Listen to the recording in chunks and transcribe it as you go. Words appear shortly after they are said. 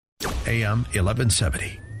AM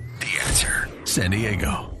 1170. The Answer, San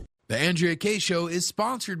Diego. The Andrea Kaye Show is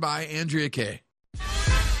sponsored by Andrea Kaye.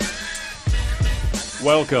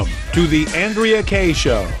 Welcome to the Andrea Kaye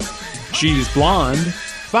Show. She's blonde,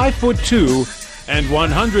 5'2", and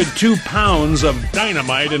 102 pounds of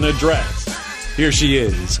dynamite in a dress. Here she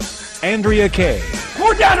is, Andrea Kaye.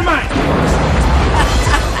 More dynamite!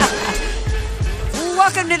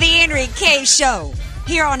 Welcome to the Andrea Kaye Show,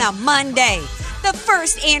 here on a Monday. The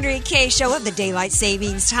first Andrea Kaye Show of the Daylight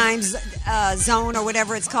Savings Time Zone, or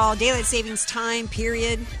whatever it's called, Daylight Savings Time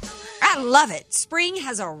period. I love it. Spring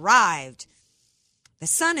has arrived. The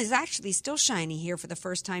sun is actually still shining here for the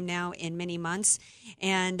first time now in many months,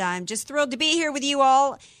 and I'm just thrilled to be here with you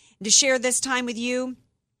all, to share this time with you,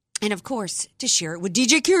 and of course, to share it with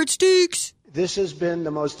DJ Carrot Sticks. This has been the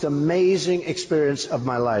most amazing experience of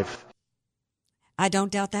my life. I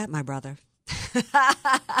don't doubt that, my brother.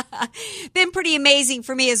 Been pretty amazing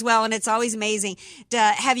for me as well, and it's always amazing to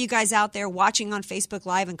have you guys out there watching on Facebook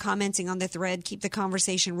Live and commenting on the thread. Keep the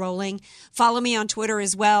conversation rolling. Follow me on Twitter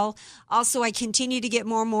as well. Also, I continue to get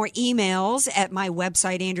more and more emails at my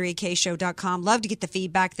website, AndreaKayeShow.com. Love to get the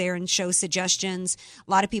feedback there and show suggestions.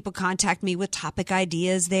 A lot of people contact me with topic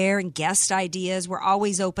ideas there and guest ideas. We're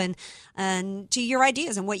always open to your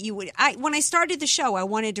ideas and what you would. When I started the show, I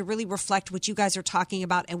wanted to really reflect what you guys are talking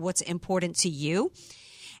about and what's important to you.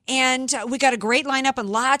 And we got a great lineup and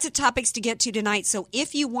lots of topics to get to tonight. So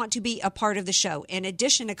if you want to be a part of the show, in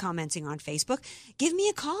addition to commenting on Facebook, give me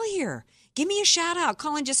a call here. Give me a shout out.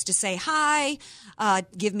 Call in just to say hi.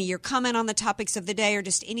 Give me your comment on the topics of the day or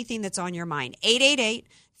just anything that's on your mind.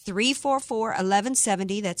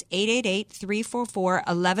 888-344-1170. That's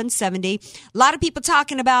 888-344-1170. A lot of people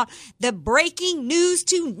talking about the breaking news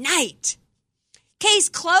tonight. Case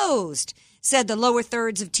closed, said the lower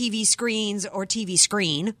thirds of TV screens or TV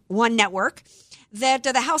Screen, one network, that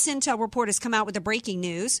the House Intel report has come out with the breaking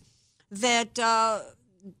news that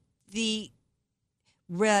the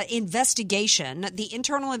investigation, the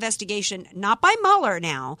internal investigation, not by Mueller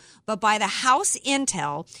now, but by the House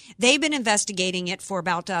Intel, they've been investigating it for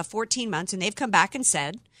about 14 months, and they've come back and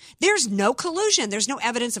said there's no collusion. There's no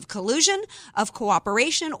evidence of collusion, of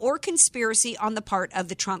cooperation, or conspiracy on the part of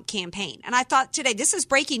the Trump campaign. And I thought today, this is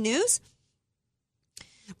breaking news.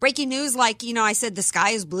 Breaking news, like, I said the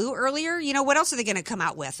sky is blue earlier. What else are they going to come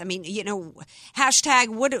out with? I mean, hashtag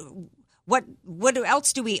what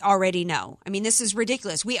else do we already know? I mean, this is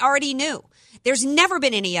ridiculous. We already knew. There's never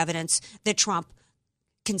been any evidence that Trump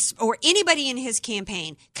or anybody in his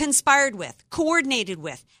campaign conspired with, coordinated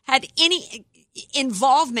with, had any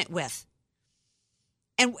involvement with.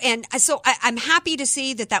 And so I'm happy to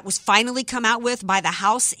see that was finally come out with by the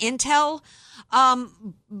House Intel.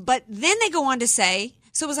 But then they go on to say,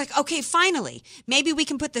 so it was like, okay, finally, maybe we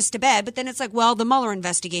can put this to bed. But then it's like, well, the Mueller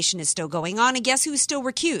investigation is still going on. And guess who's still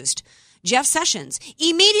recused? Jeff Sessions.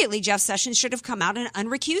 Immediately, Jeff Sessions should have come out and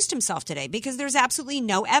unrecused himself today because there's absolutely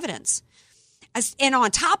no evidence. And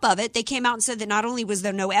on top of it, they came out and said that not only was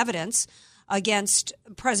there no evidence against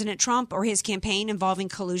President Trump or his campaign involving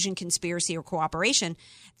collusion, conspiracy, or cooperation,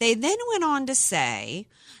 they then went on to say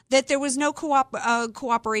that there was no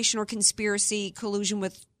cooperation or conspiracy, collusion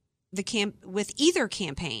with either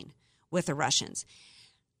campaign with the Russians.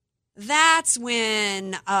 That's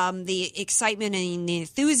when the excitement and the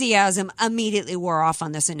enthusiasm immediately wore off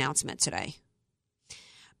on this announcement today.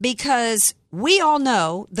 Because we all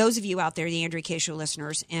know, those of you out there, the Andrea Kaye Show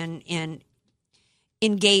listeners and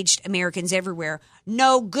engaged Americans everywhere,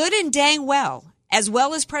 know good and dang well as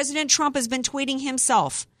President Trump has been tweeting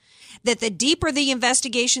himself, that the deeper the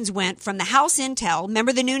investigations went from the House Intel,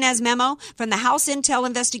 remember the Nunes memo, from the House Intel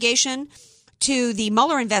investigation to the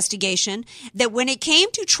Mueller investigation, that when it came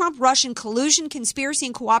to Trump-Russian collusion, conspiracy,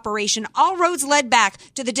 and cooperation, all roads led back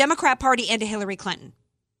to the Democrat Party and to Hillary Clinton.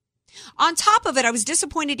 On top of it, I was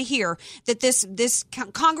disappointed to hear that this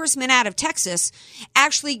congressman out of Texas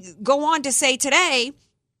actually go on to say today,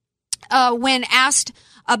 when asked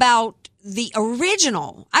about the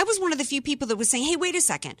original, I was one of the few people that was saying, hey, wait a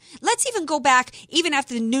second, let's even go back, even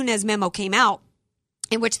after the Nunes memo came out,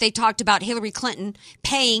 in which they talked about Hillary Clinton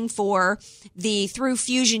paying for through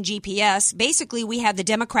Fusion GPS. Basically, we have the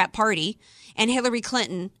Democrat Party and Hillary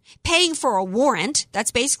Clinton paying for a warrant.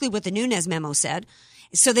 That's basically what the Nunes memo said.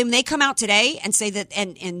 So then they come out today and say that,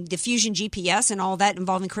 and the Fusion GPS and all that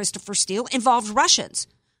involving Christopher Steele involved Russians.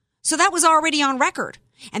 So that was already on record.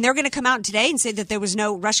 And they're going to come out today and say that there was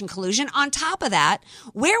no Russian collusion. On top of that,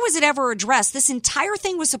 where was it ever addressed? This entire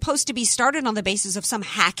thing was supposed to be started on the basis of some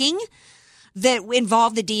hacking that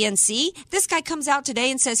involved the DNC. This guy comes out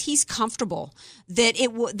today and says he's comfortable that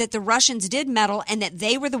that the Russians did meddle and that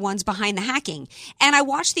they were the ones behind the hacking. And I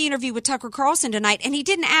watched the interview with Tucker Carlson tonight, and he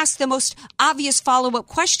didn't ask the most obvious follow-up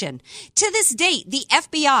question. To this date, the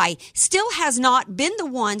FBI still has not been the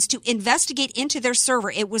ones to investigate into their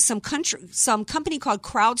server. It was some company called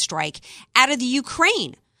CrowdStrike out of the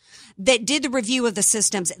Ukraine that did the review of the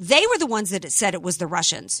systems. They were the ones that said it was the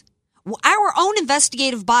Russians. Our own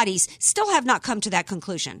investigative bodies still have not come to that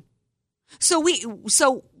conclusion. So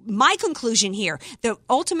my conclusion here, that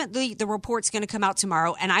ultimately the report's going to come out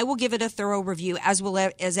tomorrow, and I will give it a thorough review, as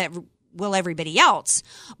will everybody else.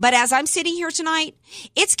 But as I'm sitting here tonight,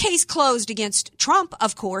 it's case closed against Trump,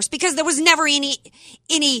 of course, because there was never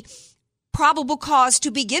any probable cause to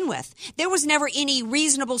begin with. There was never any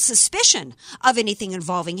reasonable suspicion of anything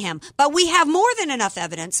involving him. But we have more than enough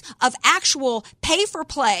evidence of actual pay for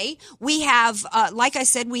play. We have, like I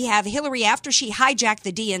said, we have Hillary after she hijacked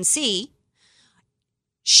the DNC.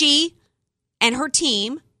 She and her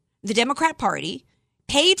team, the Democrat Party,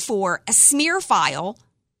 paid for a smear file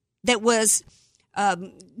that was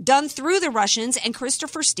done through the Russians and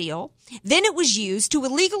Christopher Steele. Then it was used to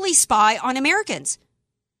illegally spy on Americans.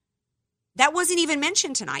 That wasn't even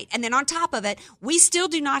mentioned tonight. And then on top of it, we still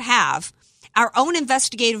do not have our own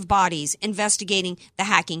investigative bodies investigating the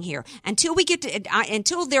hacking here. Until we get to,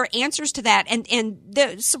 until there are answers to that, and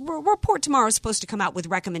the report tomorrow is supposed to come out with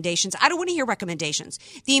recommendations. I don't want to hear recommendations.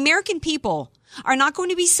 The American people are not going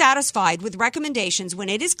to be satisfied with recommendations when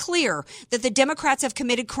it is clear that the Democrats have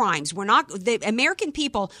committed crimes. The American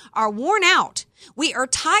people are worn out. We are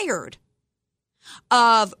tired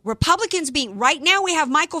of Republicans being, right now we have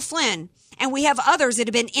Michael Flynn and we have others that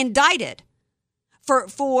have been indicted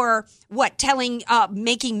for what,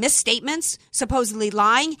 making misstatements, supposedly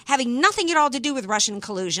lying, having nothing at all to do with Russian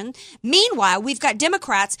collusion. Meanwhile, we've got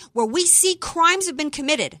Democrats where we see crimes have been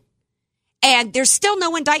committed and there's still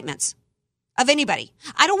no indictments of anybody.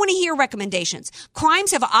 I don't want to hear recommendations.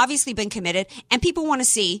 Crimes have obviously been committed and people want to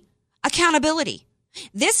see accountability.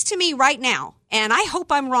 This to me right now, and I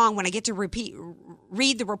hope I'm wrong when I get to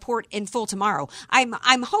read the report in full tomorrow.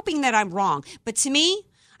 I'm hoping that I'm wrong, but to me,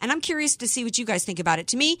 and I'm curious to see what you guys think about it.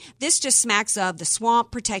 To me, this just smacks of the swamp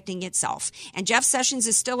protecting itself. And Jeff Sessions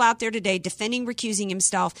is still out there today defending, recusing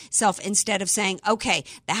himself instead of saying, okay,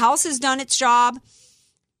 the House has done its job.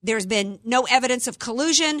 There's been no evidence of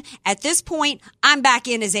collusion. At this point, I'm back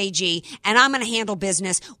in as AG, and I'm going to handle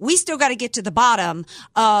business. We still got to get to the bottom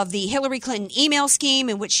of the Hillary Clinton email scheme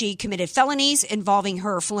in which she committed felonies involving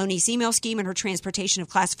her felonious email scheme and her transportation of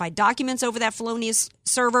classified documents over that felonious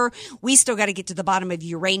server. We still got to get to the bottom of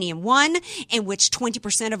Uranium One, in which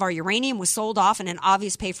 20% of our uranium was sold off in an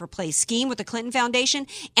obvious pay-for-play scheme with the Clinton Foundation.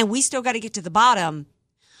 And we still got to get to the bottom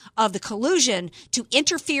of the collusion to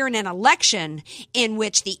interfere in an election in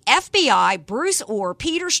which the FBI, Bruce Orr,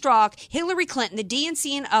 Peter Strzok, Hillary Clinton, the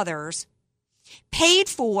DNC, and others paid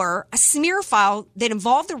for a smear file that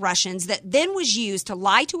involved the Russians that then was used to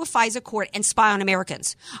lie to a FISA court and spy on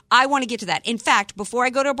Americans. I want to get to that. In fact, before I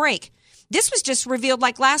go to a break, this was just revealed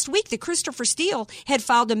like last week that Christopher Steele had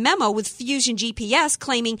filed a memo with Fusion GPS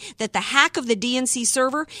claiming that the hack of the DNC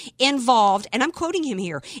server involved, and I'm quoting him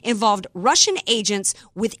here, involved Russian agents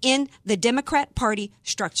within the Democrat Party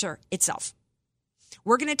structure itself.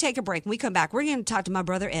 We're going to take a break. When we come back, we're going to talk to my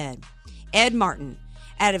brother Ed Martin,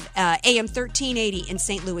 out of AM 1380 in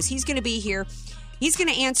St. Louis. He's going to be here. He's going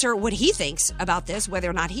to answer what he thinks about this, whether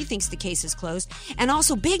or not he thinks the case is closed. And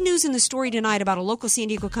also big news in the story tonight about a local San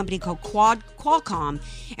Diego company called Qualcomm.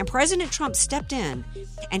 And President Trump stepped in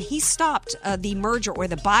and he stopped the merger or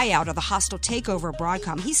the buyout of the hostile takeover of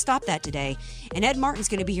Broadcom. He stopped that today. And Ed Martin's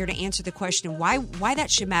going to be here to answer the question why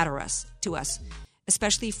that should matter to us,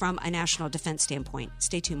 especially from a national defense standpoint.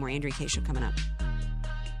 Stay tuned. More Andrea Kaye Show coming up.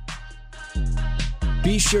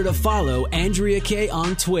 Be sure to follow Andrea Kaye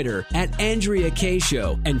on Twitter at Andrea Kaye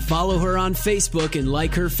Show and follow her on Facebook and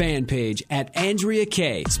like her fan page at Andrea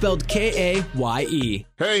Kaye, spelled Kaye.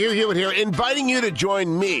 Hey, Hugh Hewitt here, inviting you to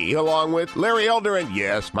join me along with Larry Elder and,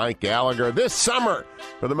 yes, Mike Gallagher this summer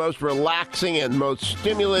for the most relaxing and most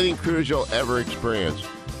stimulating cruise you'll ever experience.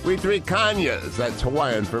 We three Kanyas, that's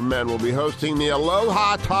Hawaiian for men, will be hosting the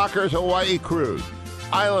Aloha Talkers Hawaii Cruise.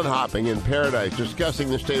 Island hopping in paradise, discussing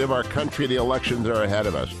the state of our country. The elections are ahead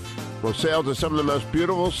of us. We'll sail to some of the most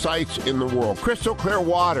beautiful sights in the world. Crystal clear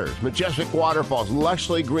waters, majestic waterfalls,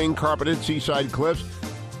 lushly green carpeted seaside cliffs.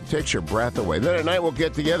 It takes your breath away. Then at night we'll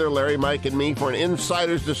get together, Larry, Mike, and me, for an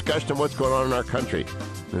insider's discussion of what's going on in our country.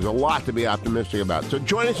 There's a lot to be optimistic about. So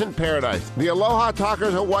join us in paradise. The Aloha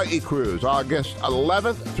Talkers Hawaii Cruise, August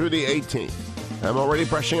 11th through the 18th. I'm already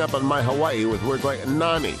brushing up on my Hawaii with words like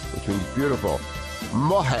nani, which means beautiful.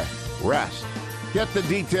 Mohe, rest. Get the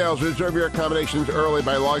details. Reserve your accommodations early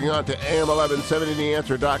by logging on to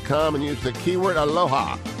am1170theanswer.com and use the keyword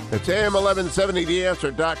aloha. It's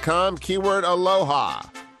am1170theanswer.com, keyword aloha.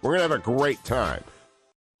 We're going to have a great time.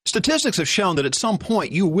 Statistics have shown that at some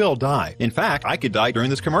point you will die. In fact, I could die during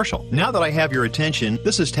this commercial. Now that I have your attention,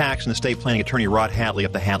 this is tax and estate planning attorney Rod Hadley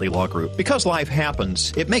of the Hadley Law Group. Because life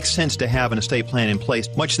happens, it makes sense to have an estate plan in place,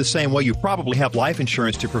 much the same way you probably have life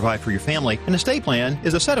insurance to provide for your family. An estate plan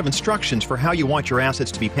is a set of instructions for how you want your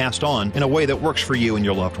assets to be passed on in a way that works for you and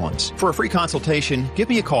your loved ones. For a free consultation, give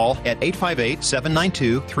me a call at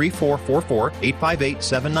 858-792-3444,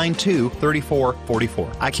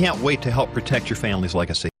 858-792-3444. I can't wait to help protect your family's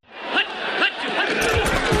legacy.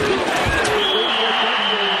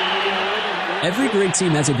 Every great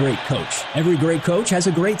team has a great coach. Every great coach has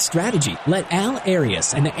a great strategy. Let Al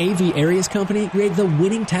Arias and the AV Arias Company create the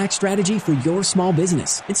winning tax strategy for your small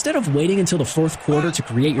business. Instead of waiting until the fourth quarter to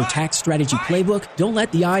create your tax strategy playbook, don't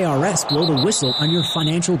let the IRS blow the whistle on your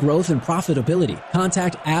financial growth and profitability.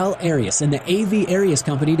 Contact Al Arias and the AV Arias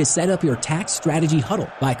Company to set up your tax strategy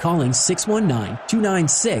huddle by calling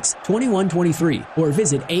 619-296-2123 or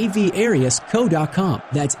visit avariasco.com.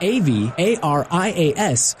 That's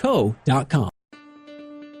avariasco.com.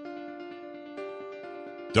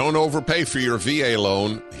 Don't overpay for your VA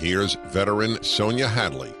loan. Here's veteran Sonia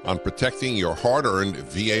Hadley on protecting your hard-earned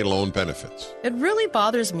VA loan benefits. It really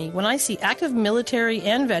bothers me when I see active military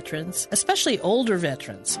and veterans, especially older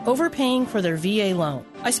veterans, overpaying for their VA loan.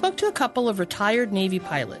 I spoke to a couple of retired Navy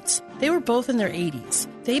pilots. They were both in their 80s.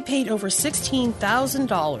 They paid over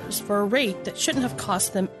 $16,000 for a rate that shouldn't have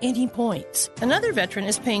cost them any points. Another veteran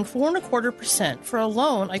is paying 4.25% for a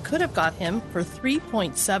loan I could have got him for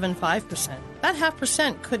 3.75%. That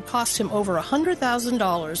 0.5% could cost him over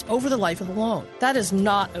 $100,000 over the life of the loan. That is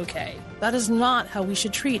not okay. That is not how we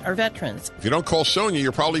should treat our veterans. If you don't call Sonia,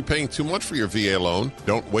 you're probably paying too much for your VA loan.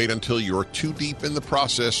 Don't wait until you're too deep in the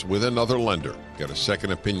process with another lender. Get a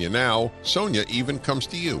second opinion now. Sonia even comes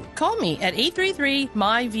to you. Call me at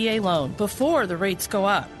 833-MY-VA-LOAN before the rates go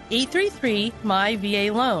up.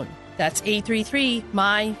 833-MY-VA-LOAN. That's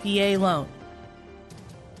 833-MY-VA-LOAN.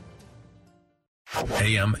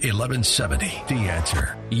 AM 1170, The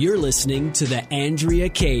Answer. You're listening to The Andrea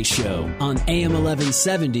Kaye Show on AM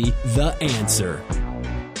 1170, The Answer.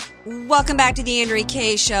 Welcome back to The Andrea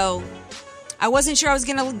Kaye Show. I wasn't sure I was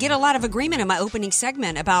going to get a lot of agreement in my opening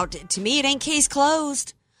segment about, to me, it ain't case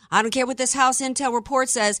closed. I don't care what this House Intel report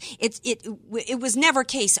says. It was never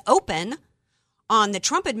case open on the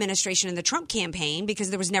Trump administration and the Trump campaign because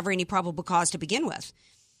there was never any probable cause to begin with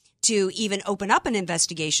to even open up an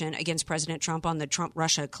investigation against President Trump on the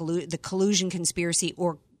Trump-Russia the collusion conspiracy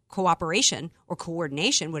or cooperation or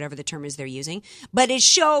coordination, whatever the term is they're using. But it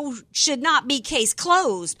should not be case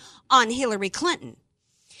closed on Hillary Clinton.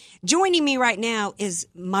 Joining me right now is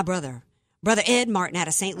my brother Ed Martin out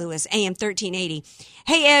of St. Louis, AM 1380.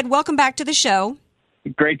 Hey, Ed, welcome back to the show.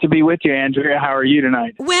 Great to be with you, Andrea. How are you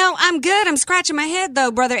tonight? Well, I'm good. I'm scratching my head, though,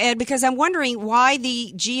 Brother Ed, because I'm wondering why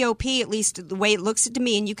the GOP, at least the way it looks to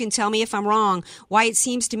me, and you can tell me if I'm wrong, why it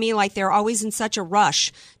seems to me like they're always in such a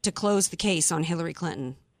rush to close the case on Hillary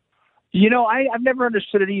Clinton. You know, I've never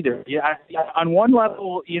understood it either. Yeah, on one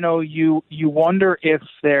level, you know, you wonder if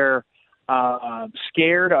they're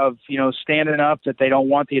scared of, you know, standing up, that they don't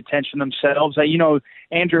want the attention themselves. You know,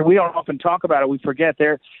 Andrew, we don't often talk about it. We forget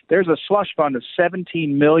there's a slush fund of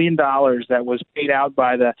 $17 million that was paid out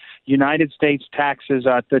by the United States taxes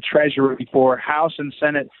at the Treasury for House and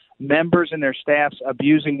Senate members and their staffs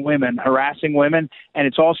abusing women, harassing women, and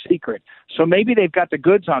it's all secret. So maybe they've got the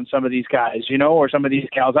goods on some of these guys, you know, or some of these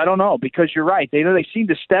gals. I don't know, because you're right. They seem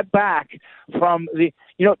to step back from the,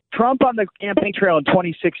 you know, Trump on the campaign trail in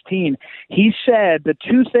 2016, he said the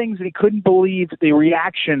two things that he couldn't believe the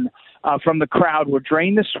reaction from the crowd were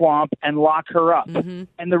drain the swamp and lock her up. Mm-hmm.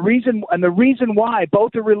 And the reason why,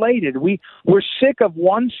 both are related. We're sick of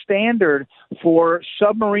one standard for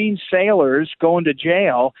submarine sailors going to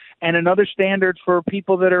jail and another standard for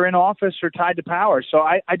people that are in office or tied to power. So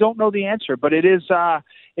I don't know the answer, but it is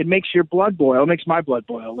it makes your blood boil. It makes my blood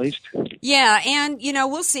boil, at least. Yeah, and you know,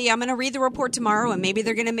 we'll see. I'm going to read the report tomorrow, and maybe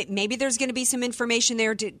there's going to be some information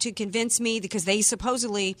there to convince me, because they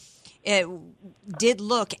supposedly, did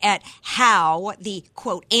look at how the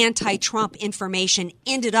quote anti-Trump information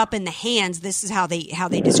ended up in the hands. This is how they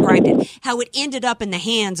described it. How it ended up in the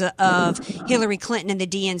hands of Hillary Clinton and the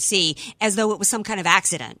DNC, as though it was some kind of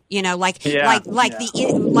accident. Like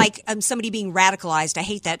somebody being radicalized. I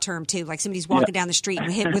hate that term too. Like somebody's walking down the street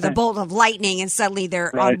and hit with a bolt of lightning, and suddenly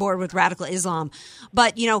they're on board with radical Islam.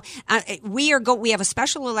 But we have a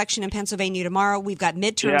special election in Pennsylvania tomorrow. We've got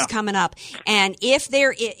midterms coming up, and if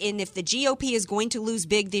the GOP is going to lose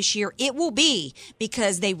big this year, it will be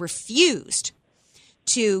because they refused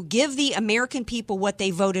to give the American people what they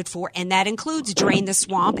voted for, and that includes drain the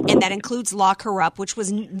swamp, and that includes lock her up, which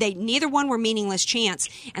was neither one were meaningless chants,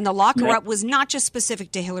 and the lock her up was not just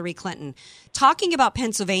specific to Hillary Clinton. Talking about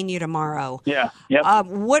Pennsylvania tomorrow,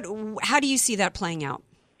 how do you see that playing out?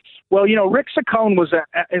 Well, Rick Saccone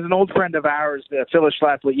is an old friend of ours, the Phyllis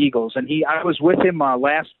Schlafly Eagles, and I was with him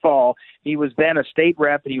last fall. He was then a state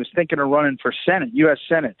rep, and he was thinking of running for Senate, U.S.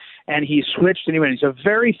 Senate, and he switched anyway. He's a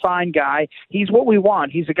very fine guy. He's what we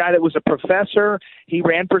want. He's a guy that was a professor. He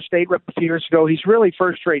ran for state rep a few years ago. He's really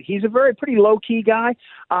first rate. He's a pretty low-key guy.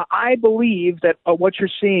 I believe that what you're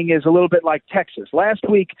seeing is a little bit like Texas. Last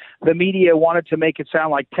week, the media wanted to make it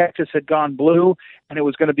sound like Texas had gone blue, and it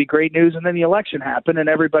was going to be great news, and then the election happened, and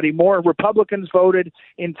more Republicans voted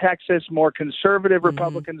in Texas, more conservative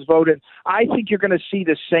Republicans voted. I think you're going to see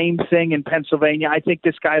the same thing in Pennsylvania. I think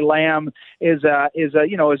this guy Lamb is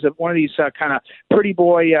one of these kind of pretty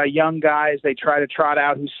boy young guys they try to trot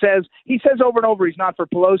out he says over and over he's not for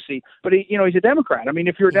Pelosi, but he's a Democrat. I mean,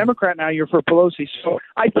 if you're a Democrat now, you're for Pelosi. So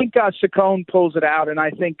I think Saccone pulls it out, and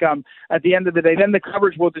I think at the end of the day, then the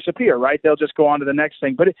coverage will disappear, right? They'll just go on to the next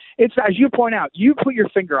thing. But it's as you point out, you put your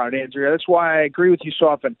finger on it, Andrea. That's why I agree with you so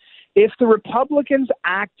often. If the Republicans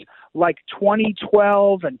act like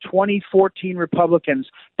 2012 and 2014 Republicans,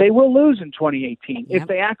 they will lose in 2018. Yep. If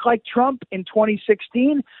they act like Trump in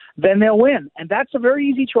 2016, then they'll win. And that's a very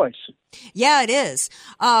easy choice. Yeah, it is.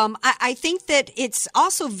 I think that it's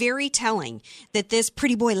also very telling that this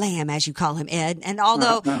pretty boy Lamb, as you call him, Ed, and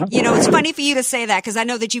although, it's funny for you to say that because I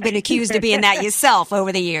know that you've been accused of being that yourself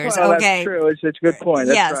over the years. Well, okay. That's true. It's a good point.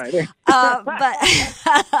 That's right.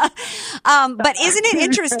 But isn't it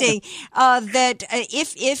interesting that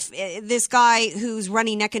if this guy who's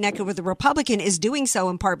running neck and neck with a Republican is doing so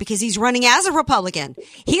in part because he's running as a Republican,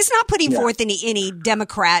 he's not putting forth any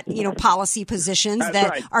Democrat, policy positions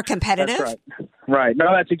are competitive. That's right.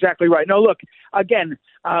 No, that's exactly right. No, look, again,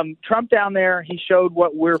 Trump down there, he showed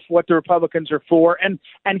what the Republicans are for, and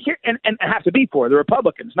have to be for the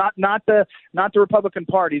Republicans, not the Republican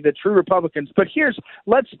Party, the true Republicans. But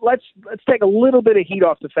let's take a little bit of heat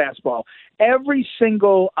off the fastball. Every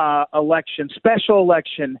single special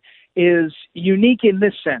election is unique in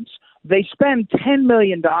this sense. They spend $10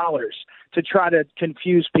 million to try to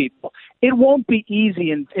confuse people. It won't be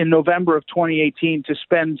easy in November of 2018 to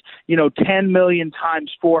spend, 10 million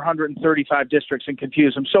times 435 districts and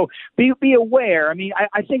confuse them. So be aware. I mean,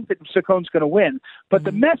 I think that Saccone's going to win, but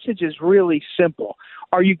the message is really simple.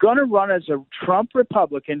 Are you going to run as a Trump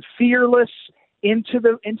Republican, fearless into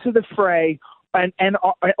the fray, or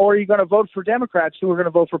are you going to vote for Democrats who are going to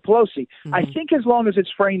vote for Pelosi? I think as long as it's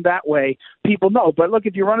framed that way, people know. But look,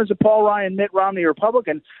 if you run as a Paul Ryan, Mitt Romney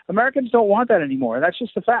Republican, Americans don't want that anymore. That's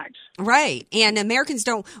just the facts. Right. And Americans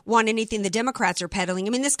don't want anything the Democrats are peddling. I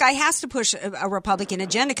mean, this guy has to push a Republican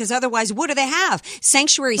agenda because otherwise what do they have?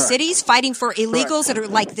 Sanctuary cities fighting for illegals that are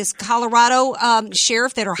like this Colorado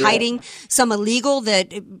sheriff that are hiding some illegal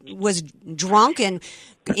that was drunk and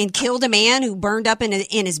killed a man who burned up in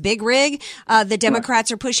his big rig. The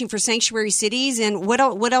Democrats are pushing for sanctuary cities, and what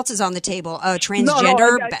else is on the table?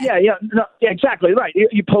 Transgender. Exactly right.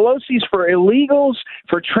 Pelosi's for illegals,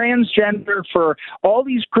 for transgender, for all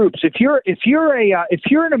these groups. If you're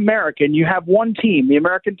an American, you have one team, the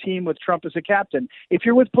American team with Trump as a captain. If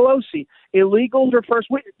you're with Pelosi, illegals are first.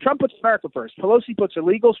 Trump puts America first. Pelosi puts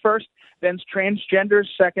illegals first, then transgenders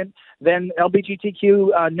second, then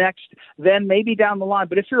LGBTQ next, then maybe down the line.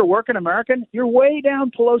 But if you're a working American, you're way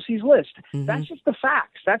down Pelosi's list. That's just the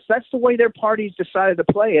facts. That's the way their parties decided to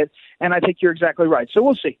play it, and I think you're exactly right. So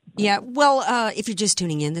we'll see. Yeah, well, if you're just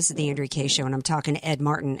tuning in, this is the Andrea Kaye Show, and I'm talking to Ed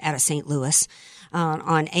Martin out of St. Louis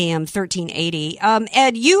on AM 1380.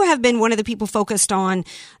 Ed, you have been one of the people focused on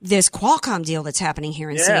this Qualcomm deal that's happening here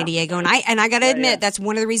in San Diego, and I got to admit that's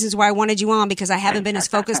one of the reasons why I wanted you on, because I haven't been as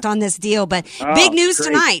focused on this deal. But big news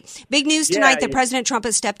tonight. Big news tonight that President Trump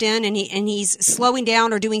has stepped in and he's slowing down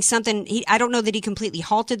or doing something. I don't know that he completely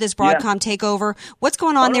halted this Broadcom takeover. What's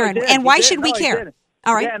going on there, and why should we care?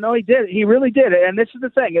 All right. Yeah, no, he did. He really did. And this is the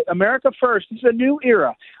thing. America first. This is a new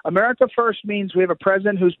era. America first means we have a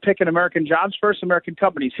president who's picking American jobs first, American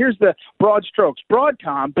companies. Here's the broad strokes.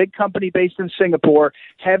 Broadcom, big company based in Singapore,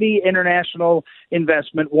 heavy international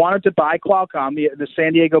investment, wanted to buy Qualcomm, the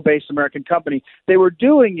San Diego-based American company. They were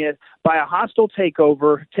doing it by a hostile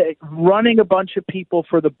takeover, running a bunch of people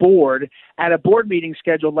for the board at a board meeting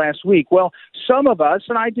scheduled last week. Well, some of us,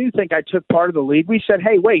 and I do think I took part of the lead, we said,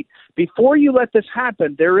 hey, wait, before you let this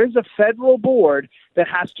happen, there is a federal board that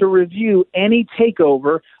has to review any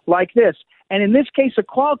takeover like this. And in this case of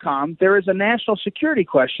Qualcomm, there is a national security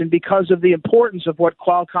question because of the importance of what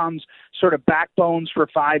Qualcomm's sort of backbones for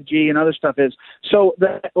 5G and other stuff is. So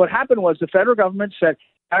what happened was the federal government said,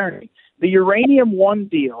 irony, the Uranium One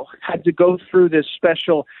deal had to go through this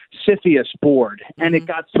special CFIUS board, and it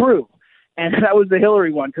got through. And that was the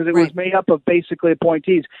Hillary one because it was made up of basically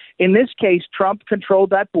appointees. In this case, Trump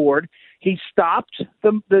controlled that board. He stopped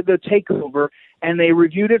the takeover, and they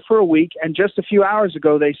reviewed it for a week. And just a few hours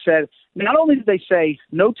ago, they said, not only did they say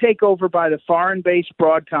no takeover by the foreign-based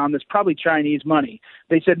Broadcom, that's probably Chinese money.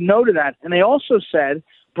 They said no to that. And they also said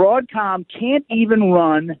Broadcom can't even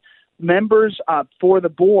run members for the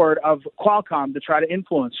board of Qualcomm to try to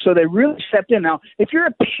influence. So they really stepped in. Now, if you're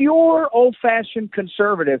a pure old-fashioned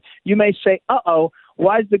conservative, you may say, uh-oh,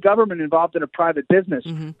 why is the government involved in a private business?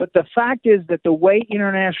 But the fact is that the way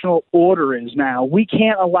international order is now, we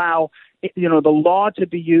can't allow the law to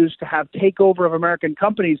be used to have takeover of American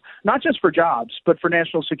companies, not just for jobs, but for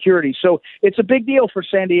national security. So it's a big deal for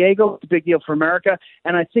San Diego. It's a big deal for America.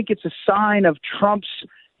 And I think it's a sign of Trump's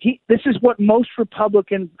this is what most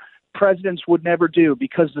Republican presidents would never do,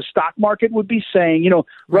 because the stock market would be saying,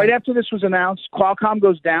 right after this was announced, Qualcomm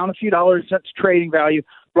goes down a few dollars, that's trading value,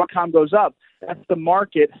 Broadcom goes up. That's the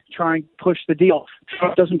market trying to push the deal.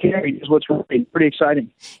 Trump doesn't care. He knows what's right. Pretty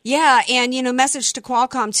exciting. Yeah, and message to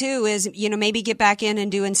Qualcomm too is maybe get back in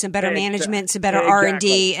and doing some better management, some better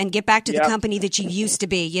R&D, and get back to the company that you used to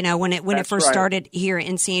be. When it first started here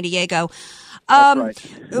in San Diego.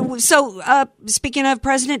 So speaking of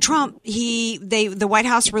President Trump, the White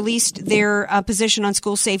House released their position on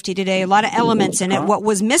school safety today. A lot of elements in it. What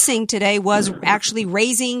was missing today was actually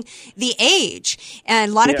raising the age,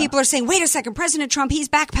 and a lot of people are saying, "Wait a second, President Trump, he's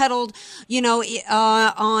backpedaled,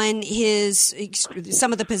 on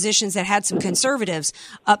some of the positions that had some conservatives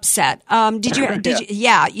upset."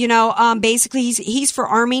 Basically he's for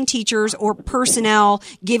arming teachers or personnel,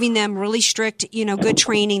 giving them really strict, good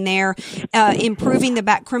training there, improving the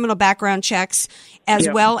criminal background checks, as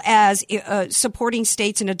well as supporting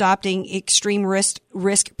states in adopting extreme risk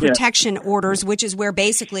protection orders, which is where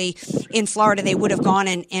basically in Florida they would have gone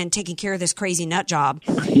and taken care of this crazy nut job.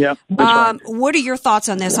 Yeah. What are your thoughts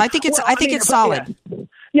on this? I think it's solid.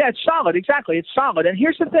 Yeah, it's solid. Exactly. It's solid. And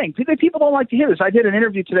here's the thing. People don't like to hear this. I did an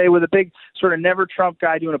interview today with a big sort of never Trump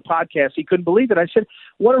guy doing a podcast. He couldn't believe it. I said,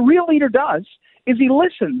 what a real leader does is he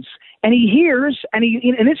listens and he hears, and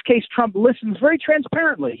in this case, Trump listens very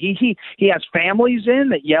transparently. He has families in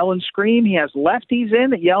that yell and scream. He has lefties in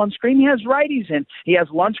that yell and scream. He has righties in. He has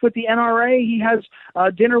lunch with the NRA. He has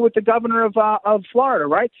dinner with the governor of Florida,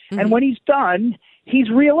 right? And when he's done, he's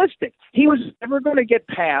realistic. He was never going to get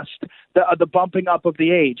past the bumping up of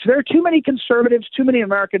the age. There are too many conservatives, too many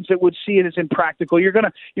Americans that would see it as impractical. You're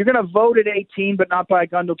gonna vote at 18, but not buy a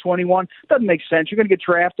gun till 21. Doesn't make sense. You're gonna get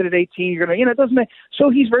drafted at 18. You're gonna, it doesn't make. So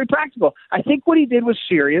he's very practical. I think what he did was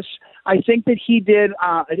serious. I think that he did.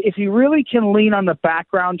 If he really can lean on the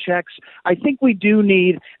background checks, I think we do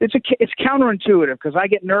need. It's counterintuitive because I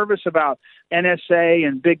get nervous about NSA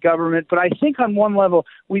and big government, but I think on one level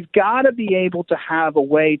we've got to be able to have a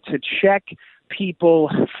way to check people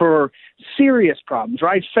for serious problems,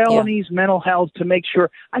 right? Felonies, mental health, to make sure.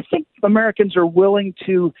 I think Americans are willing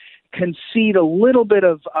to concede a little bit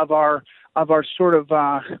of our sort of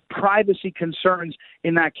privacy concerns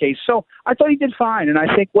in that case. So I thought he did fine, and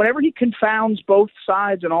I think whenever he confounds both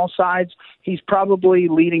sides and all sides, he's probably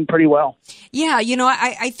leading pretty well. Yeah,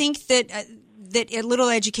 I think that a little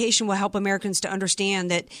education will help Americans to understand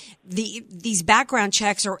that these background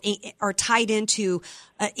checks are tied into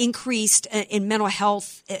increased in mental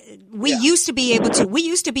health. We used to be able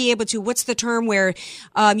to. What's the term where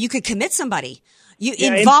you could commit somebody?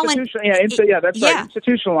 Right.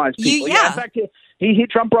 Institutionalized people. In fact,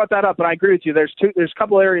 Trump brought that up, and I agree with you. There's a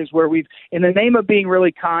couple areas where we've, in the name of being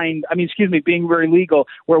really being very legal,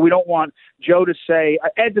 where we don't want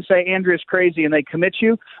Ed to say Andrea's crazy and they commit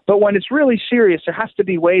you. But when it's really serious, there has to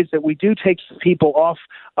be ways that we do take people off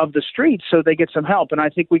of the streets so they get some help. And I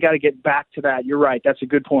think we got to get back to that. You're right. That's a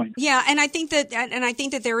good point. Yeah, and I think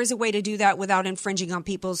that there is a way to do that without infringing on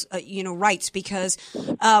people's rights, because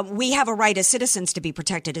we have a right as citizens to be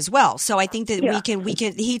protected as well. So I think that we can.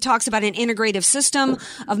 He talks about an integrative system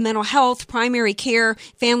of mental health, primary care,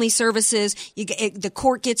 family services. The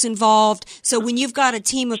court gets involved. So when you've got a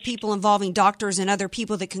team of people involving doctors and other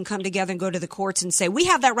people that can come together and go to the courts and say, we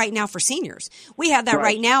have that right now for seniors. We have that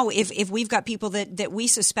right now if we've got people that we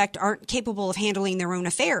suspect aren't capable of handling their own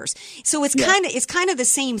affairs. So it's kind of the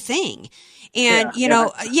same thing. And,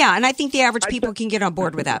 and I think the average people can get on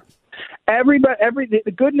board with that.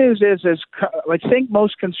 The good news is I think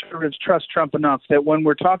most conservatives trust Trump enough that when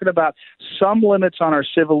we're talking about some limits on our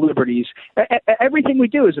civil liberties, everything we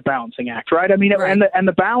do is a balancing act, right? I mean, right. And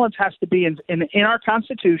the balance has to be in our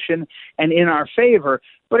Constitution and in our favor.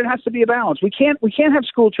 But it has to be a balance. We can't have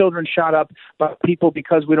school children shot up by people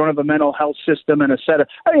because we don't have a mental health system and a set of.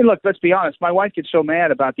 I mean, look, let's be honest. My wife gets so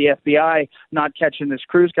mad about the FBI not catching this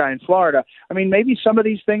cruise guy in Florida. I mean, maybe some of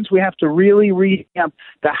these things we have to really revamp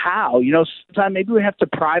the how. Sometimes maybe we have to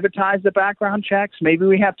privatize the background checks. Maybe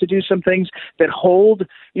we have to do some things that hold.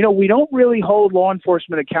 We don't really hold law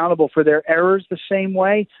enforcement accountable for their errors the same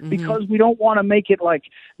way because we don't want to make it like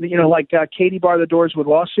Katie bar the doors with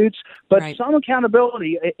lawsuits, but some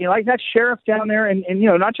accountability. Like that sheriff down there and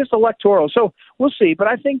not just electoral. So we'll see. But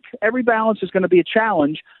I think every balance is going to be a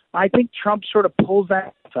challenge. I think Trump sort of pulls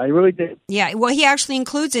that. I really did. Yeah, well, he actually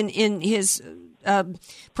includes in his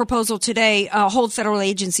proposal today hold federal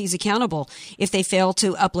agencies accountable if they fail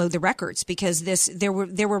to upload the records, because there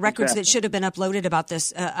were records that should have been uploaded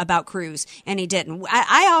about Cruz, and he didn't.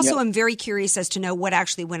 I also am very curious as to know what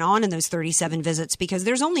actually went on in those 37 visits, because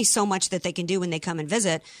there's only so much that they can do when they come and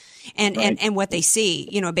visit. And what they see,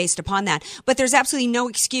 based upon that. But there's absolutely no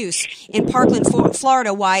excuse in Parkland,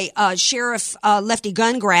 Florida, why Sheriff Lefty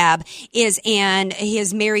Gun Grab and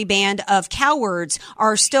his merry band of cowards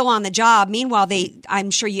are still on the job. Meanwhile,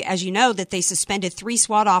 I'm sure as you know, that they suspended 3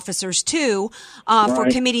 SWAT officers too for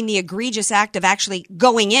committing the egregious act of actually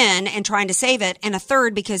going in and trying to save it, and a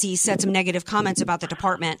third because he said some negative comments about the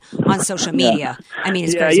department on social media. I mean,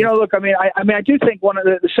 it's crazy. Look, I do think one of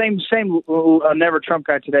the same Never Trump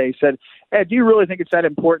guy today said, Ed, do you really think it's that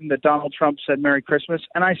important that Donald Trump said Merry Christmas?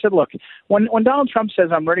 And I said, look, when Donald Trump says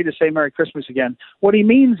I'm ready to say Merry Christmas again, what he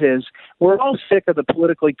means is we're all sick of the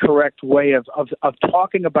politically correct way of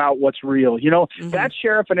talking about what's real. That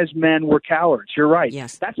sheriff and his men were cowards. You're right.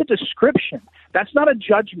 Yes. That's a description. That's not a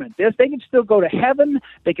judgment. They can still go to heaven.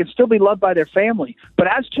 They can still be loved by their family. But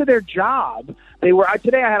as to their job, they were.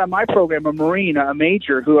 Today I had on my program a Marine,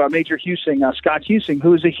 Major Husing, Scott Husing,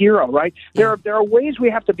 who is a hero. Right? Yeah. There are ways we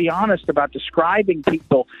have to be honest about describing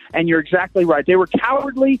people. And you're exactly right. They were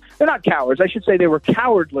cowardly. They're not cowards. I should say they were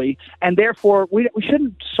cowardly, and therefore we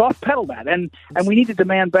shouldn't soft pedal that. And we need to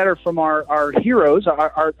demand better from our heroes,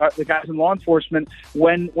 the guys in law enforcement,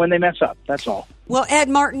 when they mess up. That's all. Well,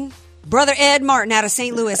 Brother Ed Martin out of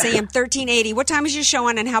St. Louis, AM 1380. What time is your show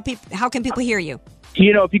on, and how can people hear you?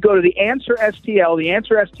 If you go to the Answer STL,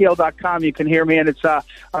 theanswerstl.com, you can hear me, and it's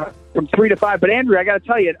from 3 to 5. But, Andrew, I got to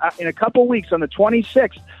tell you, in a couple weeks, on the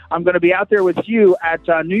 26th, I'm going to be out there with you at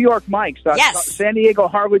New York Mike's, San Diego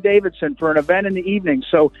Harley-Davidson, for an event in the evening.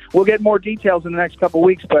 So we'll get more details in the next couple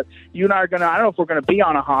weeks. But you and I are going to, I don't know if we're going to be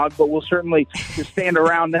on a hog, but we'll certainly just stand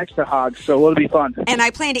around next to hogs. So it'll be fun. And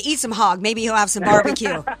I plan to eat some hog. Maybe he'll have some barbecue.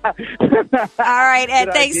 All right,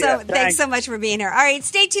 Ed, thanks so much for being here. All right,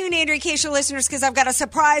 stay tuned, Andrea Kaye Show listeners, because I've got a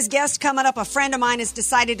surprise guest coming up. A friend of mine has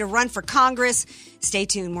decided to run for Congress. Stay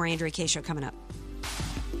tuned. More Andrea Kaye Show coming up.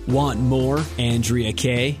 Want more Andrea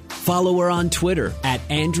Kaye? Follow her on Twitter at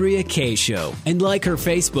Andrea Kaye Show and like her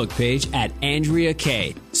Facebook page at Andrea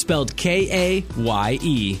Kaye, spelled Kaye.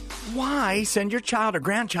 Why send your child or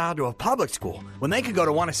grandchild to a public school when they could go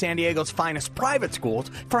to one of San Diego's finest private schools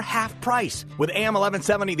for half price? With AM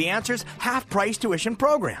 1170 The Answer's half-price tuition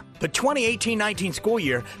program. The 2018-19 school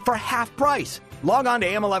year for half price. Log on to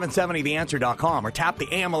am1170theanswer.com or tap the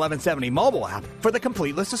AM 1170 mobile app for the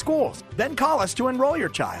complete list of schools. Then call us to enroll your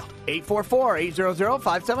child.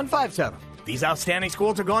 844-800-5757. These outstanding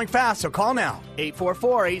schools are going fast, so call now.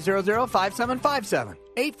 844-800-5757.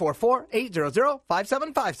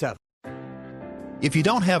 844-800-5757. If you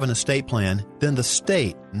don't have an estate plan, then the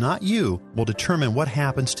state, not you, will determine what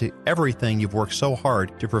happens to everything you've worked so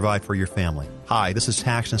hard to provide for your family. Hi, this is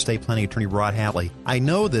tax and estate planning attorney Rod Hatley. I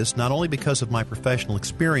know this not only because of my professional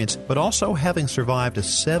experience, but also having survived a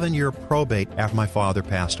 7-year probate after my father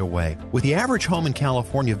passed away. With the average home in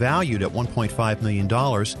California valued at $1.5 million,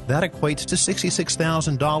 that equates to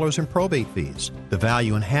 $66,000 in probate fees. The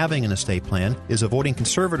value in having an estate plan is avoiding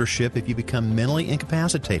conservatorship if you become mentally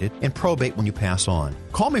incapacitated and probate when you pass on.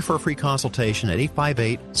 Call me for a free consultation at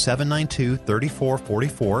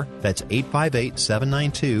 858-792-3444. That's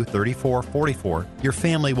 858-792-3444. Your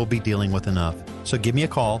family will be dealing with enough. So give me a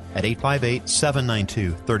call at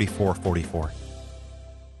 858-792-3444.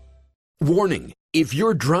 Warning. If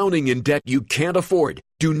you're drowning in debt you can't afford,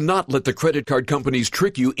 do not let the credit card companies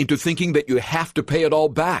trick you into thinking that you have to pay it all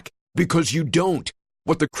back, because you don't.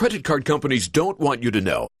 What the credit card companies don't want you to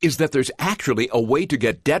know is that there's actually a way to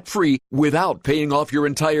get debt-free without paying off your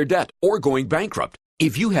entire debt or going bankrupt.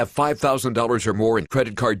 If you have $5,000 or more in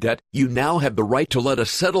credit card debt, you now have the right to let us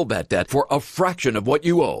settle that debt for a fraction of what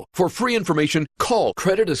you owe. For free information, call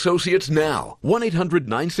Credit Associates now.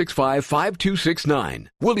 1-800-965-5269.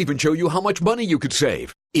 We'll even show you how much money you could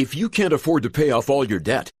save. If you can't afford to pay off all your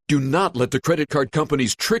debt, do not let the credit card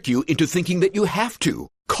companies trick you into thinking that you have to.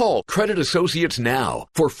 Call Credit Associates now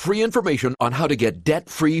for free information on how to get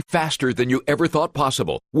debt-free faster than you ever thought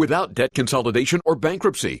possible without debt consolidation or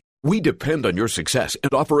bankruptcy. We depend on your success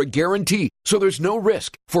and offer a guarantee, so there's no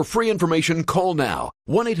risk. For free information, call now.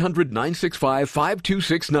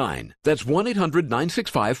 1-800-965-5269. That's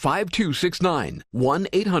 1-800-965-5269.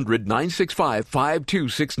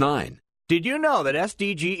 1-800-965-5269. Did you know that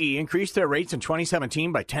SDGE increased their rates in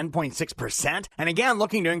 2017 by 10.6%? And again,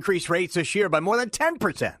 looking to increase rates this year by more than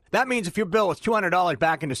 10%. That means if your bill was $200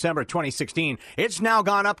 back in December 2016, it's now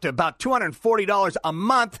gone up to about $240 a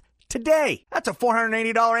month today. That's a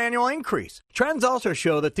 $480 annual increase. Trends also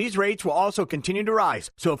show that these rates will also continue to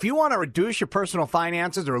rise. So if you want to reduce your personal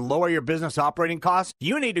finances or lower your business operating costs,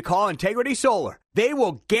 you need to call Integrity Solar. They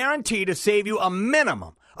will guarantee to save you a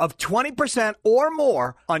minimum of 20% or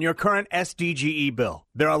more on your current SDGE bill.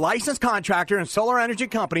 They're a licensed contractor and solar energy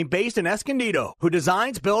company based in Escondido who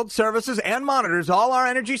designs, builds, services, and monitors all our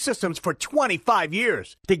energy systems for 25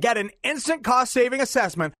 years. To get an instant cost-saving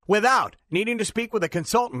assessment without needing to speak with a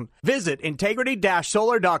consultant, visit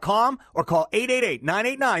integrity-solar.com or call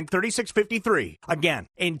 888-989-3653. Again,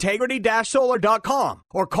 integrity-solar.com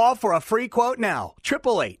or call for a free quote now.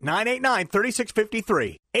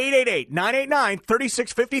 888-989-3653.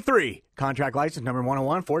 888-989-3653. Contract license number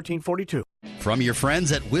 101-1442. From your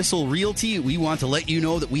friends at Whistle Realty, we want to let you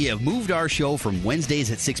know that we have moved our show from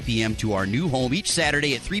Wednesdays at 6 p.m. to our new home each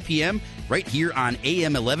Saturday at 3 p.m. right here on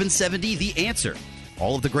AM 1170, The Answer.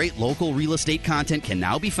 All of the great local real estate content can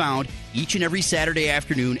now be found each and every Saturday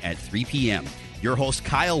afternoon at 3 p.m. Your host,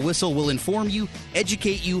 Kyle Whistle, will inform you,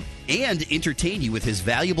 educate you, and entertain you with his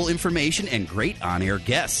valuable information and great on-air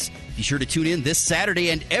guests. Be sure to tune in this Saturday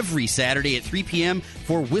and every Saturday at 3 p.m.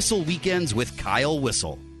 for Whistle Weekends with Kyle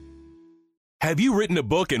Whistle. Have you written a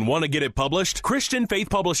book and want to get it published? Christian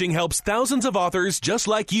Faith Publishing helps thousands of authors just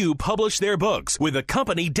like you publish their books with a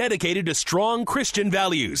company dedicated to strong Christian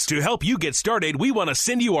values. To help you get started, we want to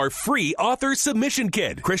send you our free author submission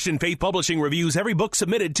kit. Christian Faith Publishing reviews every book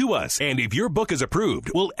submitted to us, and if your book is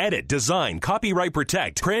approved, we'll edit, design, copyright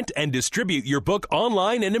protect, print, and distribute your book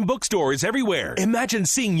online and in bookstores everywhere. Imagine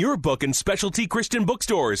seeing your book in specialty Christian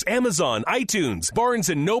bookstores, Amazon, iTunes, Barnes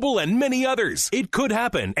 & Noble, and many others. It could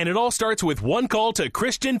happen, and it all starts with one call to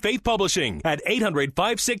Christian Faith Publishing at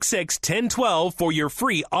 800-566-1012 for your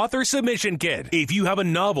free author submission kit. If you have a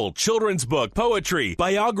novel, children's book, poetry,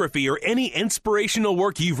 biography, or any inspirational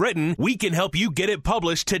work you've written, we can help you get it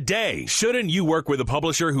published today. Shouldn't you work with a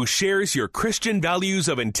publisher who shares your Christian values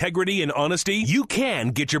of integrity and honesty? You can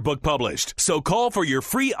get your book published. So call for your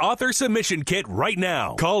free author submission kit right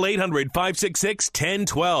now. Call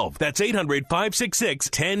 800-566-1012. That's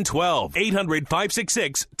 800-566-1012.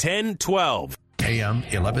 800-566-1012. AM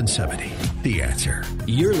 1170, The Answer.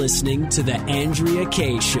 You're listening to The Andrea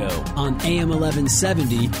Kaye Show on AM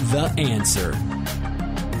 1170, The Answer.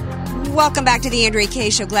 Welcome back to the Andrea Kaye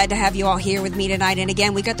Show. Glad to have you all here with me tonight. And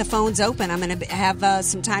again, we got the phones open. I'm going to have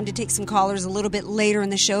some time to take some callers a little bit later in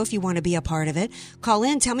the show if you want to be a part of it. Call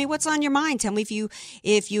in. Tell me what's on your mind. Tell me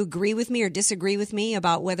if you agree with me or disagree with me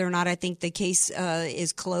about whether or not I think the case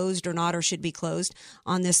is closed or not, or should be closed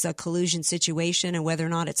on this collusion situation, and whether or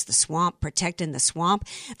not it's the swamp, protecting the swamp.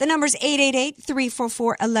 The number's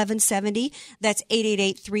 888-344-1170. That's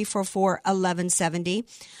 888-344-1170.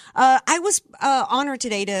 I was honored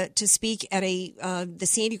today to speak speak at the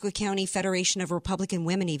San Diego County Federation of Republican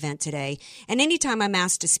Women event today. And anytime I'm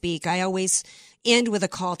asked to speak, I always end with a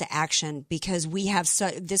call to action, because we have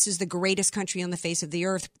this is the greatest country on the face of the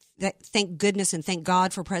earth. Thank goodness and thank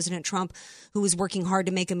God for President Trump, who is working hard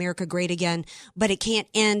to make America great again. But it can't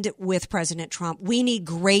end with President Trump. We need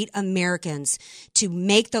great Americans to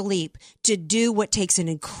make the leap, to do what takes an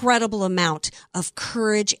incredible amount of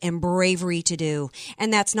courage and bravery to do.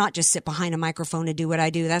 And that's not just sit behind a microphone and do what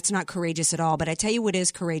I do. That's not courageous at all. But I tell you what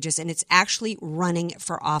is courageous, and it's actually running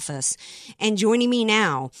for office. And joining me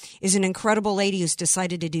now is an incredible lady who's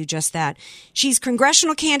decided to do just that. She's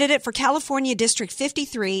congressional candidate for California District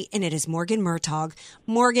 53, and it is Morgan Murtaugh.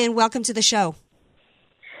 Morgan, welcome to the show.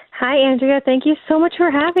 Hi, Andrea. Thank you so much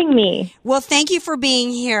for having me. Well, thank you for being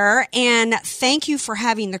here, and thank you for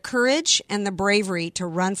having the courage and the bravery to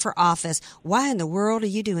run for office. Why in the world are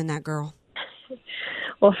you doing that, girl?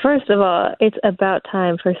 Well, first of all, it's about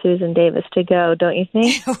time for Susan Davis to go, don't you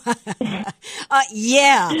think?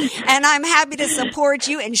 Yeah, and I'm happy to support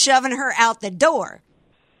you in shoving her out the door.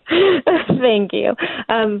 Thank you.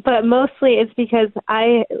 But mostly it's because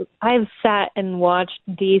I've sat and watched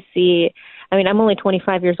D.C. I mean, I'm only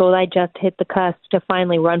 25 years old. I just hit the cusp to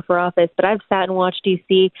finally run for office. But I've sat and watched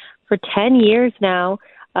D.C. for 10 years now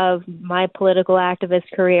of my political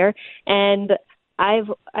activist career. And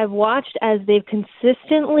I've watched as they've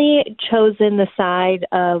consistently chosen the side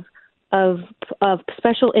of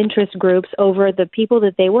special interest groups over the people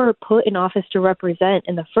that they were put in office to represent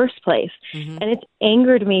in the first place. Mm-hmm. And it's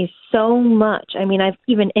angered me so much. I mean, I've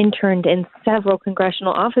even interned in several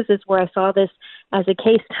congressional offices where I saw this as a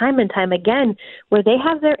case time and time again, where they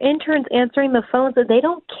have their interns answering the phones and they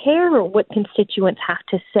don't care what constituents have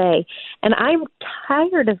to say. And I'm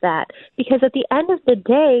tired of that, because at the end of the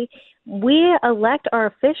day, we elect our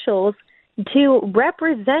officials to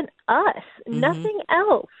represent us, nothing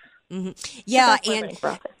else. Mm-hmm. Yeah, and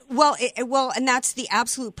and that's the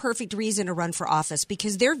absolute perfect reason to run for office,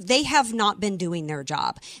 because they have not been doing their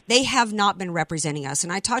job. They have not been representing us.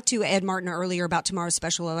 And I talked to Ed Martin earlier about tomorrow's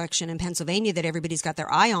special election in Pennsylvania that everybody's got their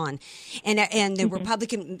eye on, and the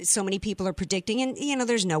Republican, so many people are predicting, and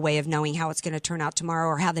there's no way of knowing how it's going to turn out tomorrow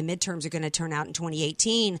or how the midterms are going to turn out in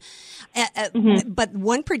 2018. But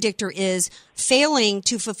one predictor is failing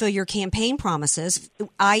to fulfill your campaign promises,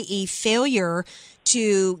 i.e., failure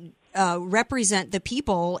to represent the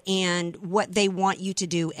people and what they want you to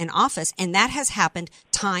do in office. And that has happened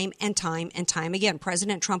time and time and time again.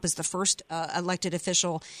 President Trump is the first elected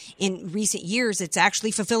official in recent years that's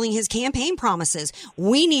actually fulfilling his campaign promises.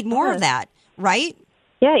 We need more of that, right?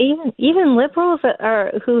 Yeah, even liberals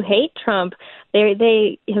who hate Trump,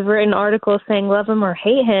 they have written articles saying love him or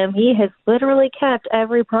hate him. He has literally kept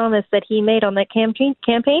every promise that he made on that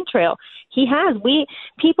campaign trail. He has.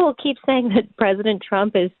 People keep saying that President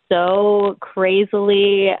Trump is so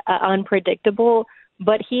crazily unpredictable,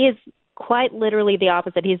 but he is quite literally the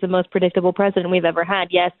opposite. He's the most predictable president we've ever had.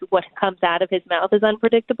 Yes, what comes out of his mouth is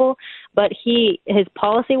unpredictable, but his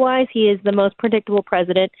policy-wise, he is the most predictable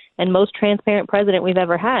president and most transparent president we've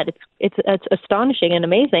ever had. It's astonishing and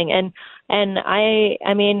amazing. And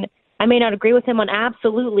I mean, I may not agree with him on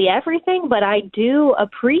absolutely everything, but I do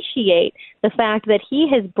appreciate the fact that he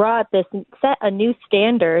has set a new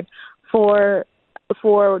standard for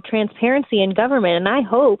transparency in government, and I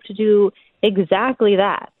hope to do exactly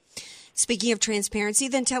that. Speaking of transparency,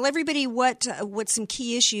 then tell everybody what some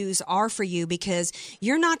key issues are for you, because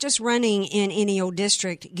you're not just running in any old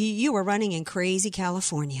district. You are running in crazy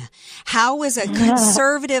California. How is a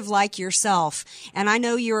conservative like yourself, and I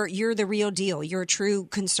know you're the real deal, you're a true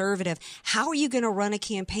conservative, how are you going to run a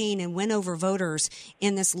campaign and win over voters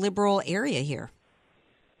in this liberal area here?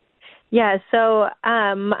 Yeah, so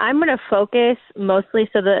I'm going to focus mostly,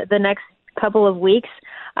 so the next couple of weeks,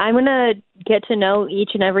 I'm going to get to know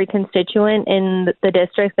each and every constituent in the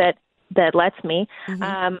district that lets me.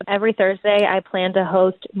 Mm-hmm. Every Thursday, I plan to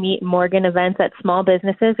host Meet Morgan events at small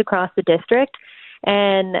businesses across the district,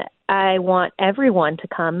 and I want everyone to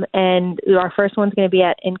come. And our first one's going to be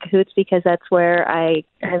at In Cahoots, because that's where I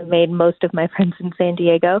have made most of my friends in San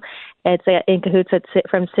Diego. It's at In Cahoots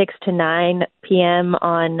from 6 to 9 p.m.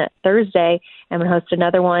 on Thursday. I'm going to host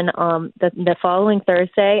another one the following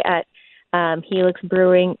Thursday at Helix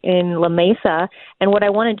Brewing in La Mesa. And what I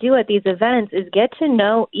want to do at these events is get to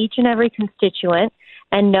know each and every constituent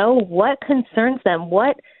and know what concerns them,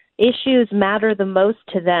 what issues matter the most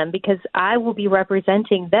to them, because I will be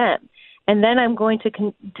representing them. And then I'm going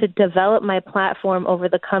to develop my platform over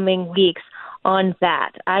the coming weeks on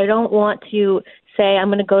that. I don't want to say I'm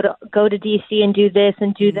going to go to D.C. and do this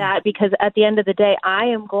and do that, because at the end of the day, I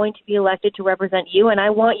am going to be elected to represent you, and I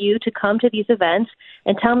want you to come to these events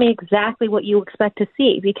and tell me exactly what you expect to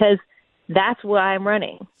see, because that's why I'm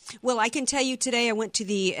running. Well, I can tell you today I went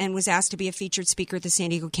to and was asked to be a featured speaker at the San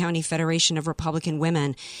Diego County Federation of Republican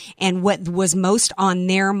Women. And what was most on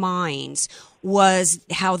their minds was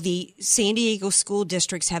how the San Diego school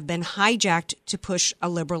districts have been hijacked to push a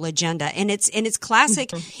liberal agenda. And it's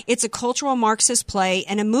classic. It's a cultural Marxist play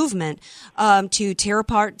and a movement to tear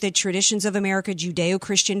apart the traditions of America,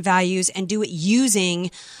 Judeo-Christian values, and do it using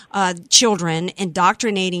children,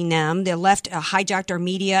 indoctrinating them. The left hijacked our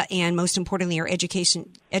media and, most importantly, our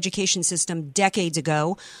education system decades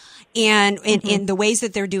ago. And in the ways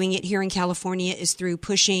that they're doing it here in California is through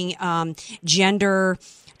pushing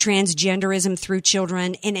transgenderism through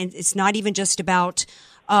children. And it's not even just about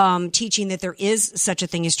teaching that there is such a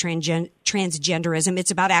thing as transgenderism.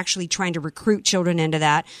 It's about actually trying to recruit children into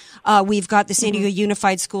that. We've got the San Diego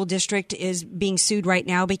Unified School District is being sued right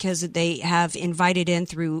now because they have invited in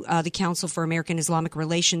through the Council for American Islamic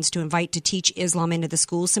Relations to invite to teach Islam into the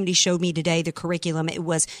schools. Somebody showed me today the curriculum. It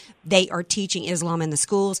was they are teaching Islam in the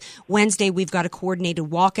schools. Wednesday, we've got a coordinated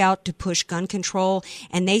walkout to push gun control.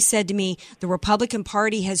 And they said to me, the Republican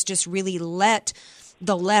Party has just really let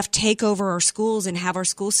the left take over our schools and have our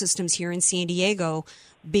school systems here in San Diego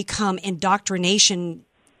become indoctrination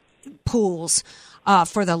pools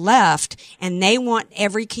for the left. And they want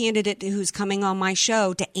every candidate who's coming on my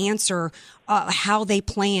show to answer how they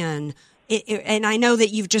plan. And I know that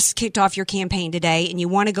you've just kicked off your campaign today and you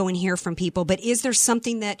want to go and hear from people, but is there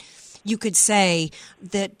something that you could say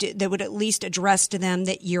that would at least address to them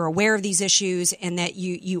that you're aware of these issues and that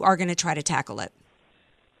you are going to try to tackle it?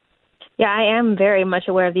 Yeah, I am very much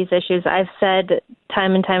aware of these issues. I've said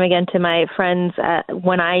time and time again to my friends,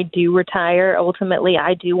 when I do retire, ultimately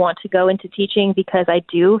I do want to go into teaching because I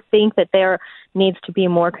do think that there needs to be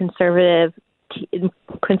more conservative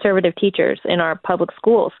teachers in our public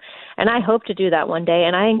schools. And I hope to do that one day.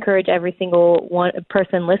 And I encourage every single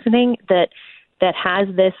person listening that has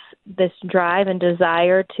this drive and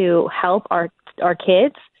desire to help our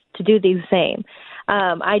kids to do the same.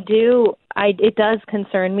 It does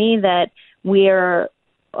concern me that our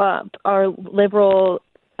liberals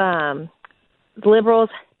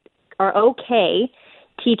are okay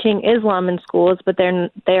teaching Islam in schools, but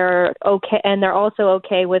they're okay, and they're also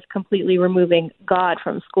okay with completely removing God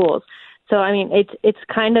from schools. So I mean, it's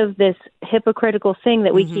kind of this hypocritical thing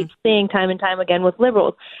that we keep seeing time and time again with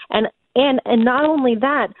liberals, and not only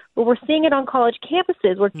that, but we're seeing it on college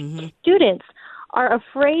campuses where students are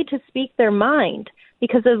afraid to speak their mind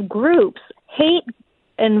because of hate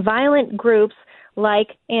and violent groups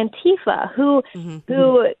like Antifa who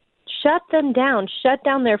shut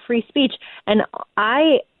down their free speech. And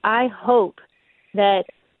I hope that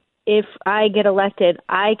if I get elected,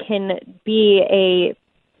 I can be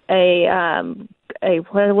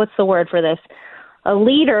what's the word for this? A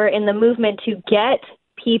leader in the movement to get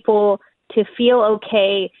people to feel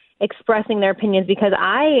okay expressing their opinions, because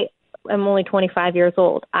I'm only 25 years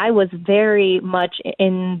old. I was very much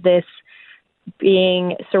in this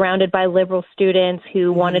being surrounded by liberal students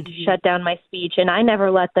who wanted to shut down my speech, and I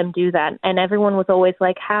never let them do that. And everyone was always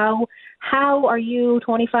like, how are you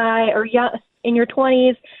 25 or in your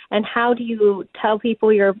 20s, and how do you tell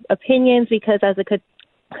people your opinions? Because as a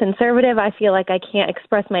conservative, I feel like I can't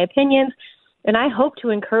express my opinions. And I hope to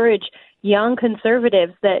encourage young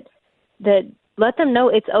conservatives that let them know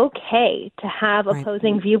it's okay to have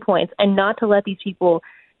opposing viewpoints, and not to let these people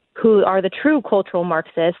who are the true cultural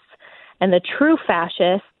Marxists and the true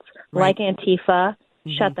fascists like Antifa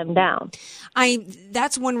shut them down.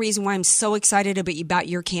 That's one reason why I'm so excited about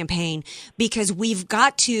your campaign, because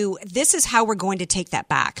this is how we're going to take that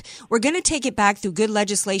back. We're going to take it back through good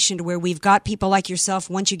legislation to where we've got people like yourself,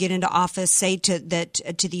 once you get into office, say to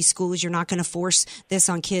these schools, you're not going to force this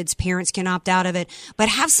on kids. Parents can opt out of it. But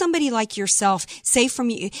have somebody like yourself say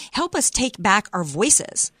help us take back our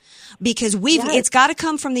voices. Because it's got to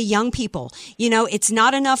come from the young people. You know, it's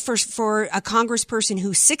not enough for a congressperson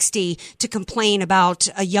who's 60 to complain about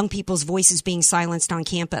young people's voices being silenced on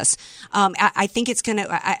campus. I think it's going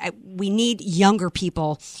to, we need younger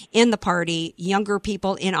people in the party, younger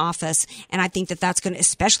people in office. And I think that's going to,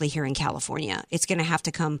 especially here in California, it's going to have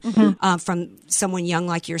to come from someone young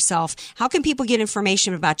like yourself. How can people get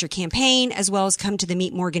information about your campaign as well as come to the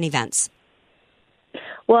Meet Morgan events?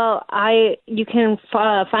 Well, you can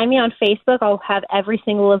find me on Facebook. I'll have every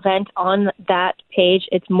single event on that page.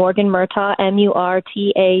 It's Morgan Murtaugh,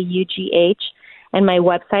 Murtaugh. And my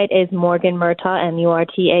website is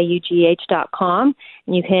morganmurtaugh.com.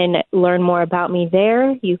 And you can learn more about me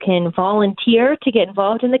there. You can volunteer to get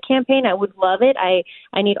involved in the campaign. I would love it. I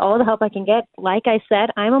need all the help I can get. Like I said,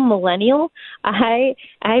 I'm a millennial.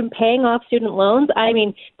 I'm paying off student loans. I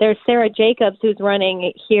mean, there's Sarah Jacobs who's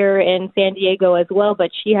running here in San Diego as well, but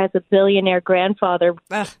she has a billionaire grandfather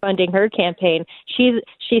funding her campaign. She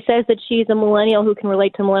says that she's a millennial who can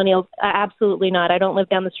relate to millennials. Absolutely not. I don't live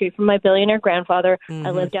down the street from my billionaire grandfather. I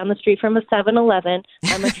live down the street from a 7-Eleven.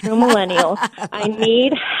 I'm a true millennial. I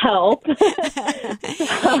need help.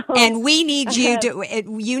 And we need you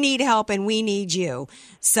you need help and we need you.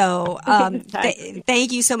 So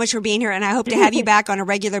thank you so much for being here. And I hope to have you back on a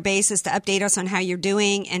regular basis to update us on how you're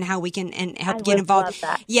doing and how we can help get involved. Love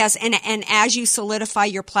that. Yes. And as you solidify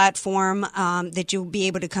your platform, that you'll be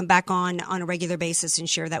able to come back on a regular basis and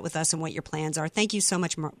share that with us and what your plans are. Thank you so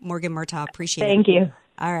much, Morgan Murtaugh. Appreciate it. Thank you.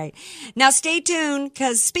 All right. Now stay tuned,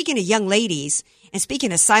 because speaking of young ladies and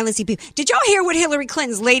speaking of silencing people, did y'all hear what Hillary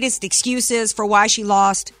Clinton's latest excuse is for why she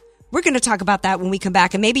lost? We're going to talk about that when we come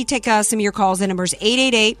back, and maybe take some of your calls. The number is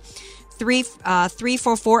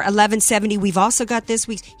 888-344-1170. We've also got this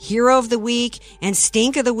week's Hero of the Week and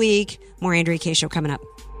Stink of the Week. More Andrea Kaye Show coming up.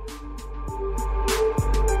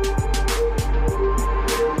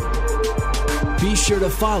 Be sure to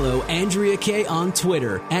follow Andrea Kaye on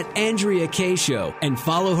Twitter at Andrea Kaye Show, and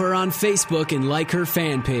follow her on Facebook and like her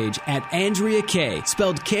fan page at Andrea Kaye,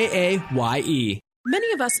 spelled Kaye.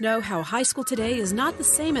 Many of us know how high school today is not the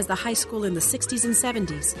same as the high school in the 60s and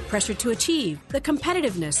 70s. Pressure to achieve, the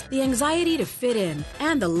competitiveness, the anxiety to fit in,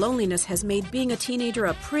 and the loneliness has made being a teenager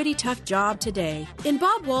a pretty tough job today. In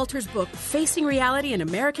Bob Walter's book, Facing Reality in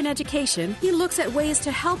American Education, he looks at ways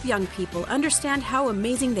to help young people understand how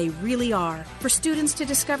amazing they really are, for students to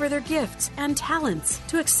discover their gifts and talents,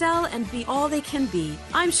 to excel and be all they can be.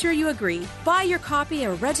 I'm sure you agree. Buy your copy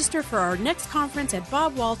or register for our next conference at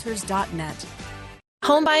bobwalters.net.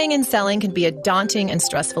 Home buying and selling can be a daunting and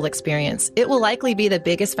stressful experience. It will likely be the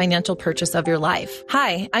biggest financial purchase of your life.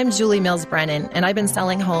 Hi, I'm Julie Mills Brennan, and I've been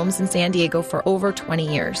selling homes in San Diego for over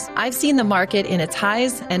 20 years. I've seen the market in its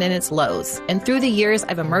highs and in its lows, and through the years,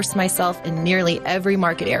 I've immersed myself in nearly every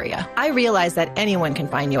market area. I realize that anyone can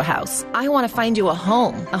find you a house. I want to find you a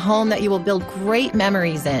home that you will build great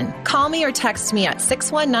memories in. Call me or text me at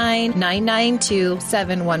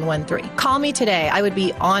 619-992-7113. Call me today. I would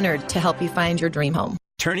be honored to help you find your dream home.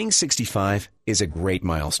 Turning 65 is a great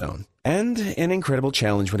milestone and an incredible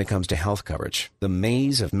challenge when it comes to health coverage. The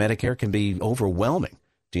maze of Medicare can be overwhelming.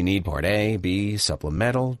 Do you need Part A, B,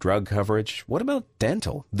 supplemental, drug coverage? What about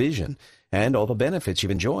dental, vision, and all the benefits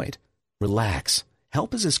you've enjoyed? Relax.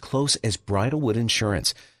 Help is as close as Bridalwood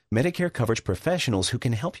Insurance, Medicare coverage professionals who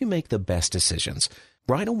can help you make the best decisions.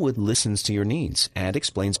 Bridalwood listens to your needs and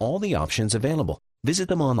explains all the options available. Visit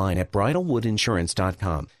them online at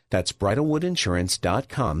bridalwoodinsurance.com. That's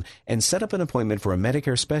bridalwoodinsurance.com, and set up an appointment for a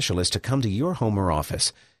Medicare specialist to come to your home or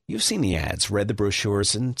office. You've seen the ads, read the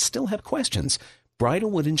brochures, and still have questions.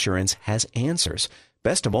 Bridalwood Insurance has answers.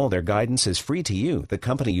 Best of all, their guidance is free to you. The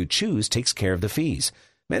company you choose takes care of the fees.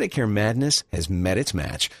 Medicare Madness has met its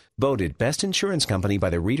match. Voted Best Insurance Company by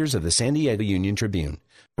the readers of the San Diego Union Tribune.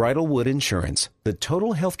 Bridalwood Insurance, the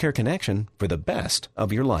total healthcare connection for the best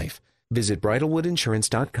of your life. Visit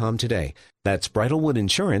bridalwoodinsurance.com today. That's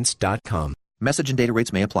bridalwoodinsurance.com. Message and data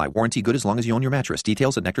rates may apply. Warranty good as long as you own your mattress.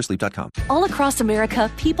 Details at nectarsleep.com. All across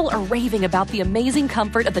America, people are raving about the amazing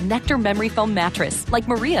comfort of the Nectar Memory Foam mattress, like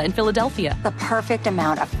Maria in Philadelphia. The perfect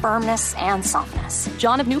amount of firmness and softness.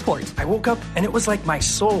 John of Newport. I woke up and it was like my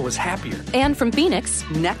soul was happier. And from Phoenix.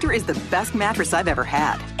 Nectar is the best mattress I've ever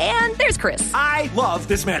had. And there's Chris. I love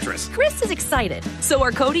this mattress. Chris is excited. So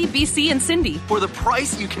are Cody, BC, and Cindy. For the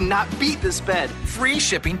price, you cannot beat this bed. Free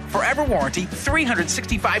shipping, forever warranty,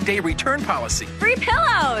 365-day return policy. Free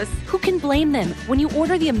pillows! Who can blame them? When you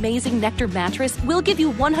order the amazing Nectar mattress, we'll give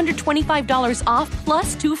you $125 off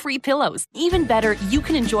plus 2 free pillows. Even better, you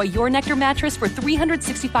can enjoy your Nectar mattress for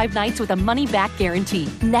 365 nights with a money-back guarantee.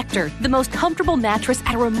 Nectar, the most comfortable mattress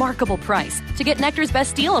at a remarkable price. To get Nectar's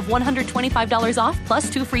best deal of $125 off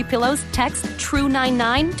plus 2 free pillows, text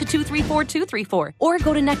TRUE99 to 234234. Or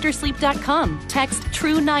go to nectarsleep.com. Text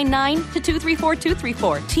TRUE99 to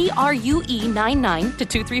 234234. TRUE99 to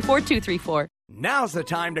 234234. Now's the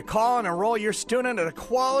time to call and enroll your student at a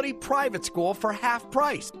quality private school for half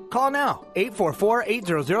price. Call now,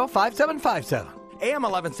 844-800-5757. AM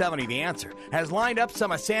 1170 The Answer has lined up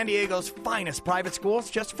some of San Diego's finest private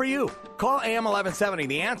schools just for you. Call AM 1170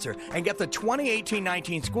 The Answer and get the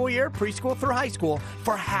 2018-19 school year, preschool through high school,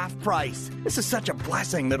 for half price. This is such a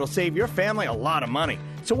blessing that'll save your family a lot of money.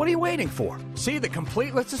 So what are you waiting for? See the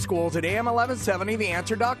complete list of schools at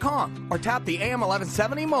am1170theanswer.com or tap the AM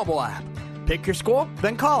 1170 mobile app. Pick your school,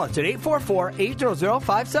 then call us at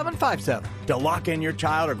 844-800-5757 to lock in your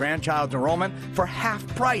child or grandchild's enrollment for half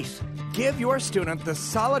price. Give your student the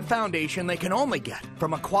solid foundation they can only get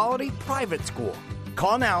from a quality private school.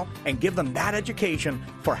 Call now and give them that education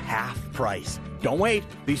for half price. Don't wait.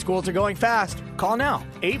 These schools are going fast. Call now.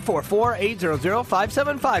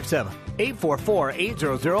 844-800-5757.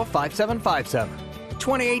 844-800-5757.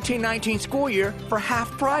 2018-19 school year for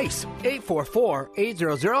half price.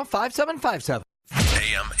 844-800-5757.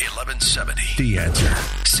 AM 1170. The Answer.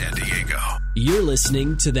 San Diego. You're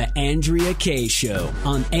listening to the Andrea Kaye Show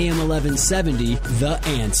on AM 1170, The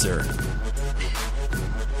Answer.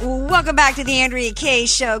 Welcome back to the Andrea Kaye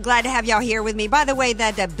Show. Glad to have y'all here with me. By the way,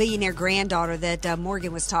 that billionaire granddaughter that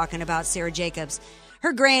Morgan was talking about, Sarah Jacobs,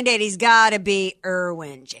 her granddaddy's got to be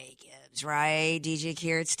Irwin Jacobs, right? DJ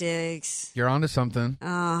Carrot Sticks. You're onto something.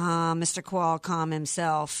 Mr. Qualcomm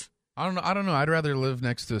himself. I don't know. I'd rather live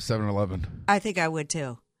next to a 7-Eleven. I think I would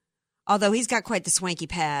too. Although he's got quite the swanky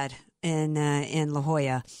pad in La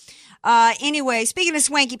Jolla. Anyway, speaking of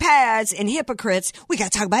swanky pads and hypocrites, we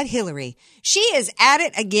got to talk about Hillary. She is at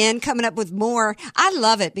it again, coming up with more. I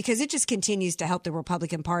love it because it just continues to help the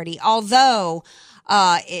Republican Party. Although,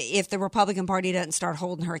 if the Republican Party doesn't start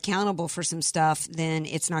holding her accountable for some stuff, then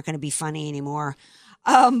it's not going to be funny anymore.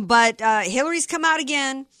 But Hillary's come out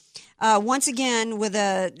again. Once again with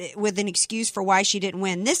an excuse for why she didn't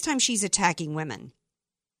win. This time she's attacking women.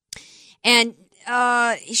 And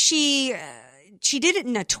she did it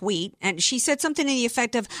in a tweet, and she said something to the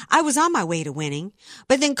effect of, I was on my way to winning,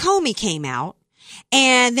 but then Comey came out,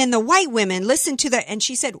 and then the white women listened to and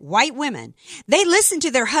she said, white women, they listened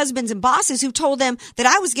to their husbands and bosses who told them that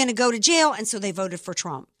I was going to go to jail, and so they voted for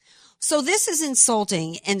Trump. So this is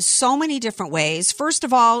insulting in so many different ways. First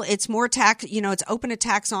of all, it's more attack, it's open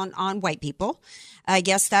attacks on white people. I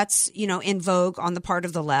guess that's, in vogue on the part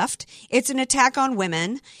of the left. It's an attack on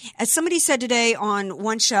women. As somebody said today on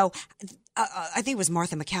one show, I think it was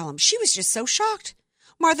Martha McCallum. She was just so shocked.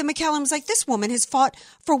 Martha McCallum's like, this woman has fought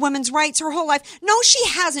for women's rights her whole life. No, she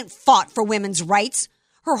hasn't fought for women's rights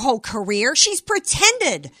her whole career. She's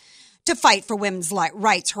pretended to fight for women's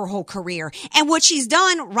rights her whole career. And what she's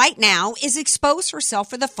done right now is expose herself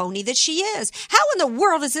for the phony that she is. How in the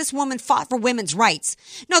world has this woman fought for women's rights?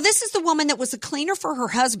 No, this is the woman that was a cleaner for her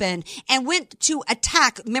husband and went to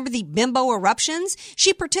attack. Remember the bimbo eruptions?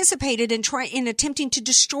 She participated in attempting to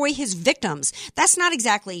destroy his victims. That's not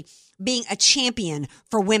exactly being a champion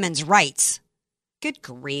for women's rights. Good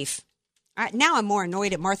grief. Now I'm more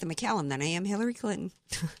annoyed at Martha McCallum than I am Hillary Clinton.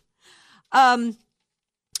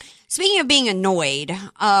 Speaking of being annoyed,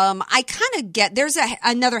 I kind of get, there's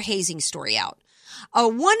another hazing story out.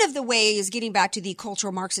 One of the ways, getting back to the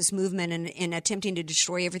cultural Marxist movement and attempting to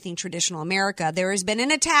destroy everything traditional America, there has been an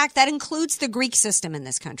attack that includes the Greek system in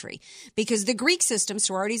this country. Because the Greek system,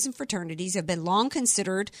 sororities and fraternities, have been long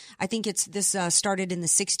considered, I think this started in the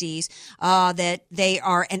 60s, that they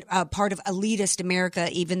are a part of elitist America,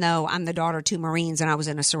 even though I'm the daughter of two Marines and I was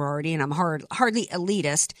in a sorority and I'm hardly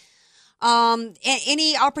elitist.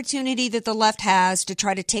 Any opportunity that the left has to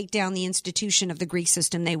try to take down the institution of the Greek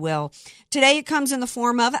system, they will. Today it comes in the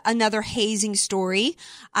form of another hazing story.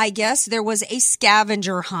 I guess there was a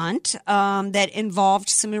scavenger hunt that involved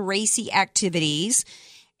some racy activities.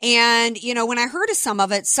 And, when I heard of some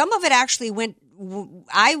of it actually went,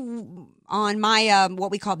 on my, what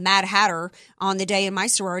we called Mad Hatter, on the day in my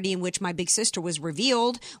sorority in which my big sister was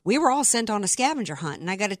revealed, we were all sent on a scavenger hunt. And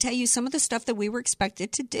I got to tell you, some of the stuff that we were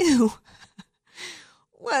expected to do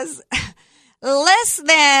was less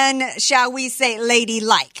than, shall we say,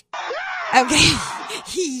 ladylike. Okay.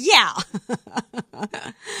 Yeah.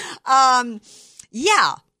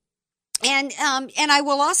 Yeah. And I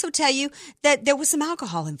will also tell you that there was some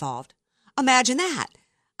alcohol involved. Imagine that.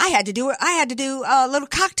 I had to do a little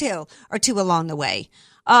cocktail or two along the way.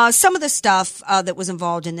 Some of the stuff that was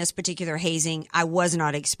involved in this particular hazing, I was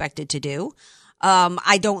not expected to do.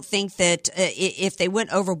 I don't think that if they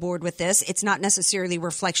went overboard with this, it's not necessarily a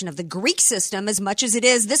reflection of the Greek system as much as it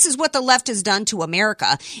is. This is what the left has done to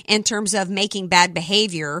America in terms of making bad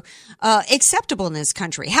behavior acceptable in this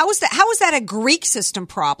country. How is that a Greek system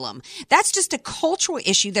problem? That's just a cultural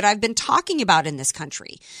issue that I've been talking about in this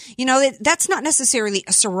country. That's not necessarily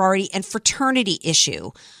a sorority and fraternity issue.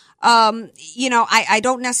 I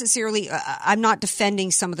don't necessarily, I'm not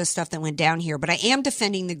defending some of the stuff that went down here, but I am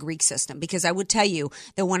defending the Greek system, because I would tell you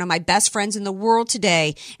that one of my best friends in the world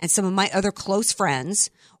today and some of my other close friends,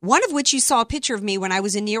 one of which you saw a picture of me when I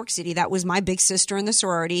was in New York City, that was my big sister in the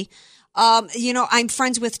sorority, I'm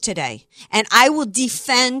friends with today. And I will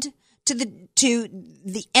defend to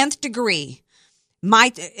the nth degree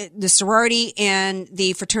the sorority and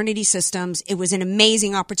the fraternity systems. It was an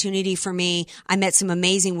amazing opportunity for me. I met some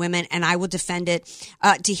amazing women, and I will defend it.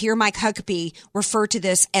 To hear Mike Huckabee refer to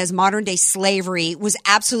this as modern day slavery was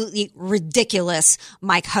absolutely ridiculous.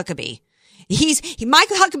 Mike Huckabee. Mike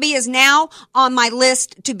Huckabee is now on my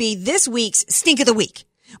list to be this week's Stink of the Week.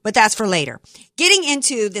 But that's for later. Getting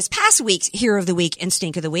into this past week's Hero of the Week and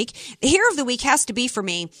Stink of the Week. The Hero of the Week has to be, for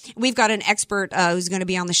me, we've got an expert who's going to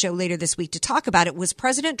be on the show later this week to talk about it, was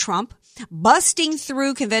President Trump busting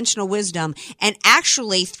through conventional wisdom and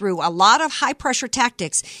actually through a lot of high-pressure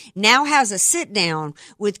tactics now has a sit-down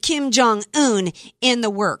with Kim Jong-un in the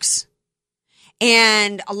works.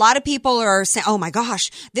 And a lot of people are saying, oh my gosh,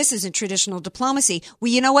 this isn't traditional diplomacy.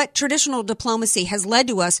 Well, you know what? Traditional diplomacy has led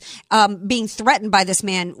to us being threatened by this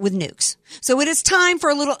man with nukes. So it is time for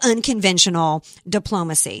a little unconventional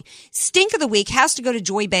diplomacy. Stink of the Week has to go to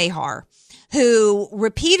Joy Behar, who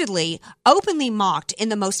repeatedly, openly mocked in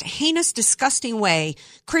the most heinous, disgusting way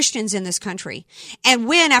Christians in this country. And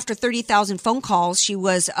when, after 30,000 phone calls, she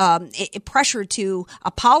was pressured to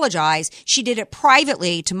apologize, she did it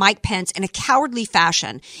privately to Mike Pence in a cowardly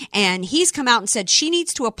fashion. And he's come out and said she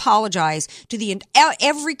needs to apologize to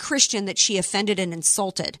every Christian that she offended and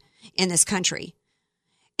insulted in this country.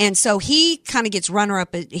 And so he kind of gets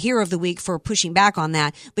runner-up Hero of the Week for pushing back on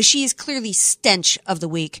that. But she is clearly Stench of the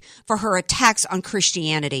Week for her attacks on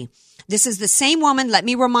Christianity. This is the same woman, let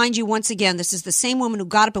me remind you once again, this is the same woman who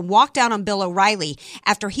got up and walked out on Bill O'Reilly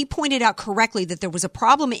after he pointed out correctly that there was a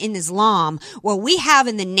problem in Islam where we have,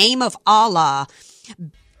 in the name of Allah,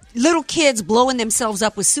 little kids blowing themselves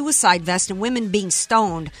up with suicide vests and women being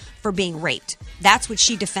stoned for being raped. That's what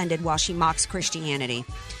she defended while she mocks Christianity.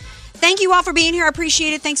 Thank you all for being here. I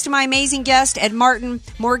appreciate it. Thanks to my amazing guest, Ed Martin,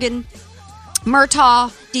 Morgan, Murtaugh,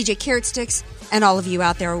 DJ Carrot Sticks, and all of you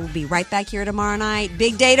out there. We'll be right back here tomorrow night.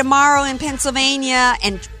 Big day tomorrow in Pennsylvania,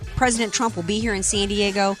 and President Trump will be here in San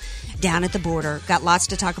Diego, down at the border. Got lots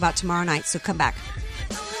to talk about tomorrow night, so come back.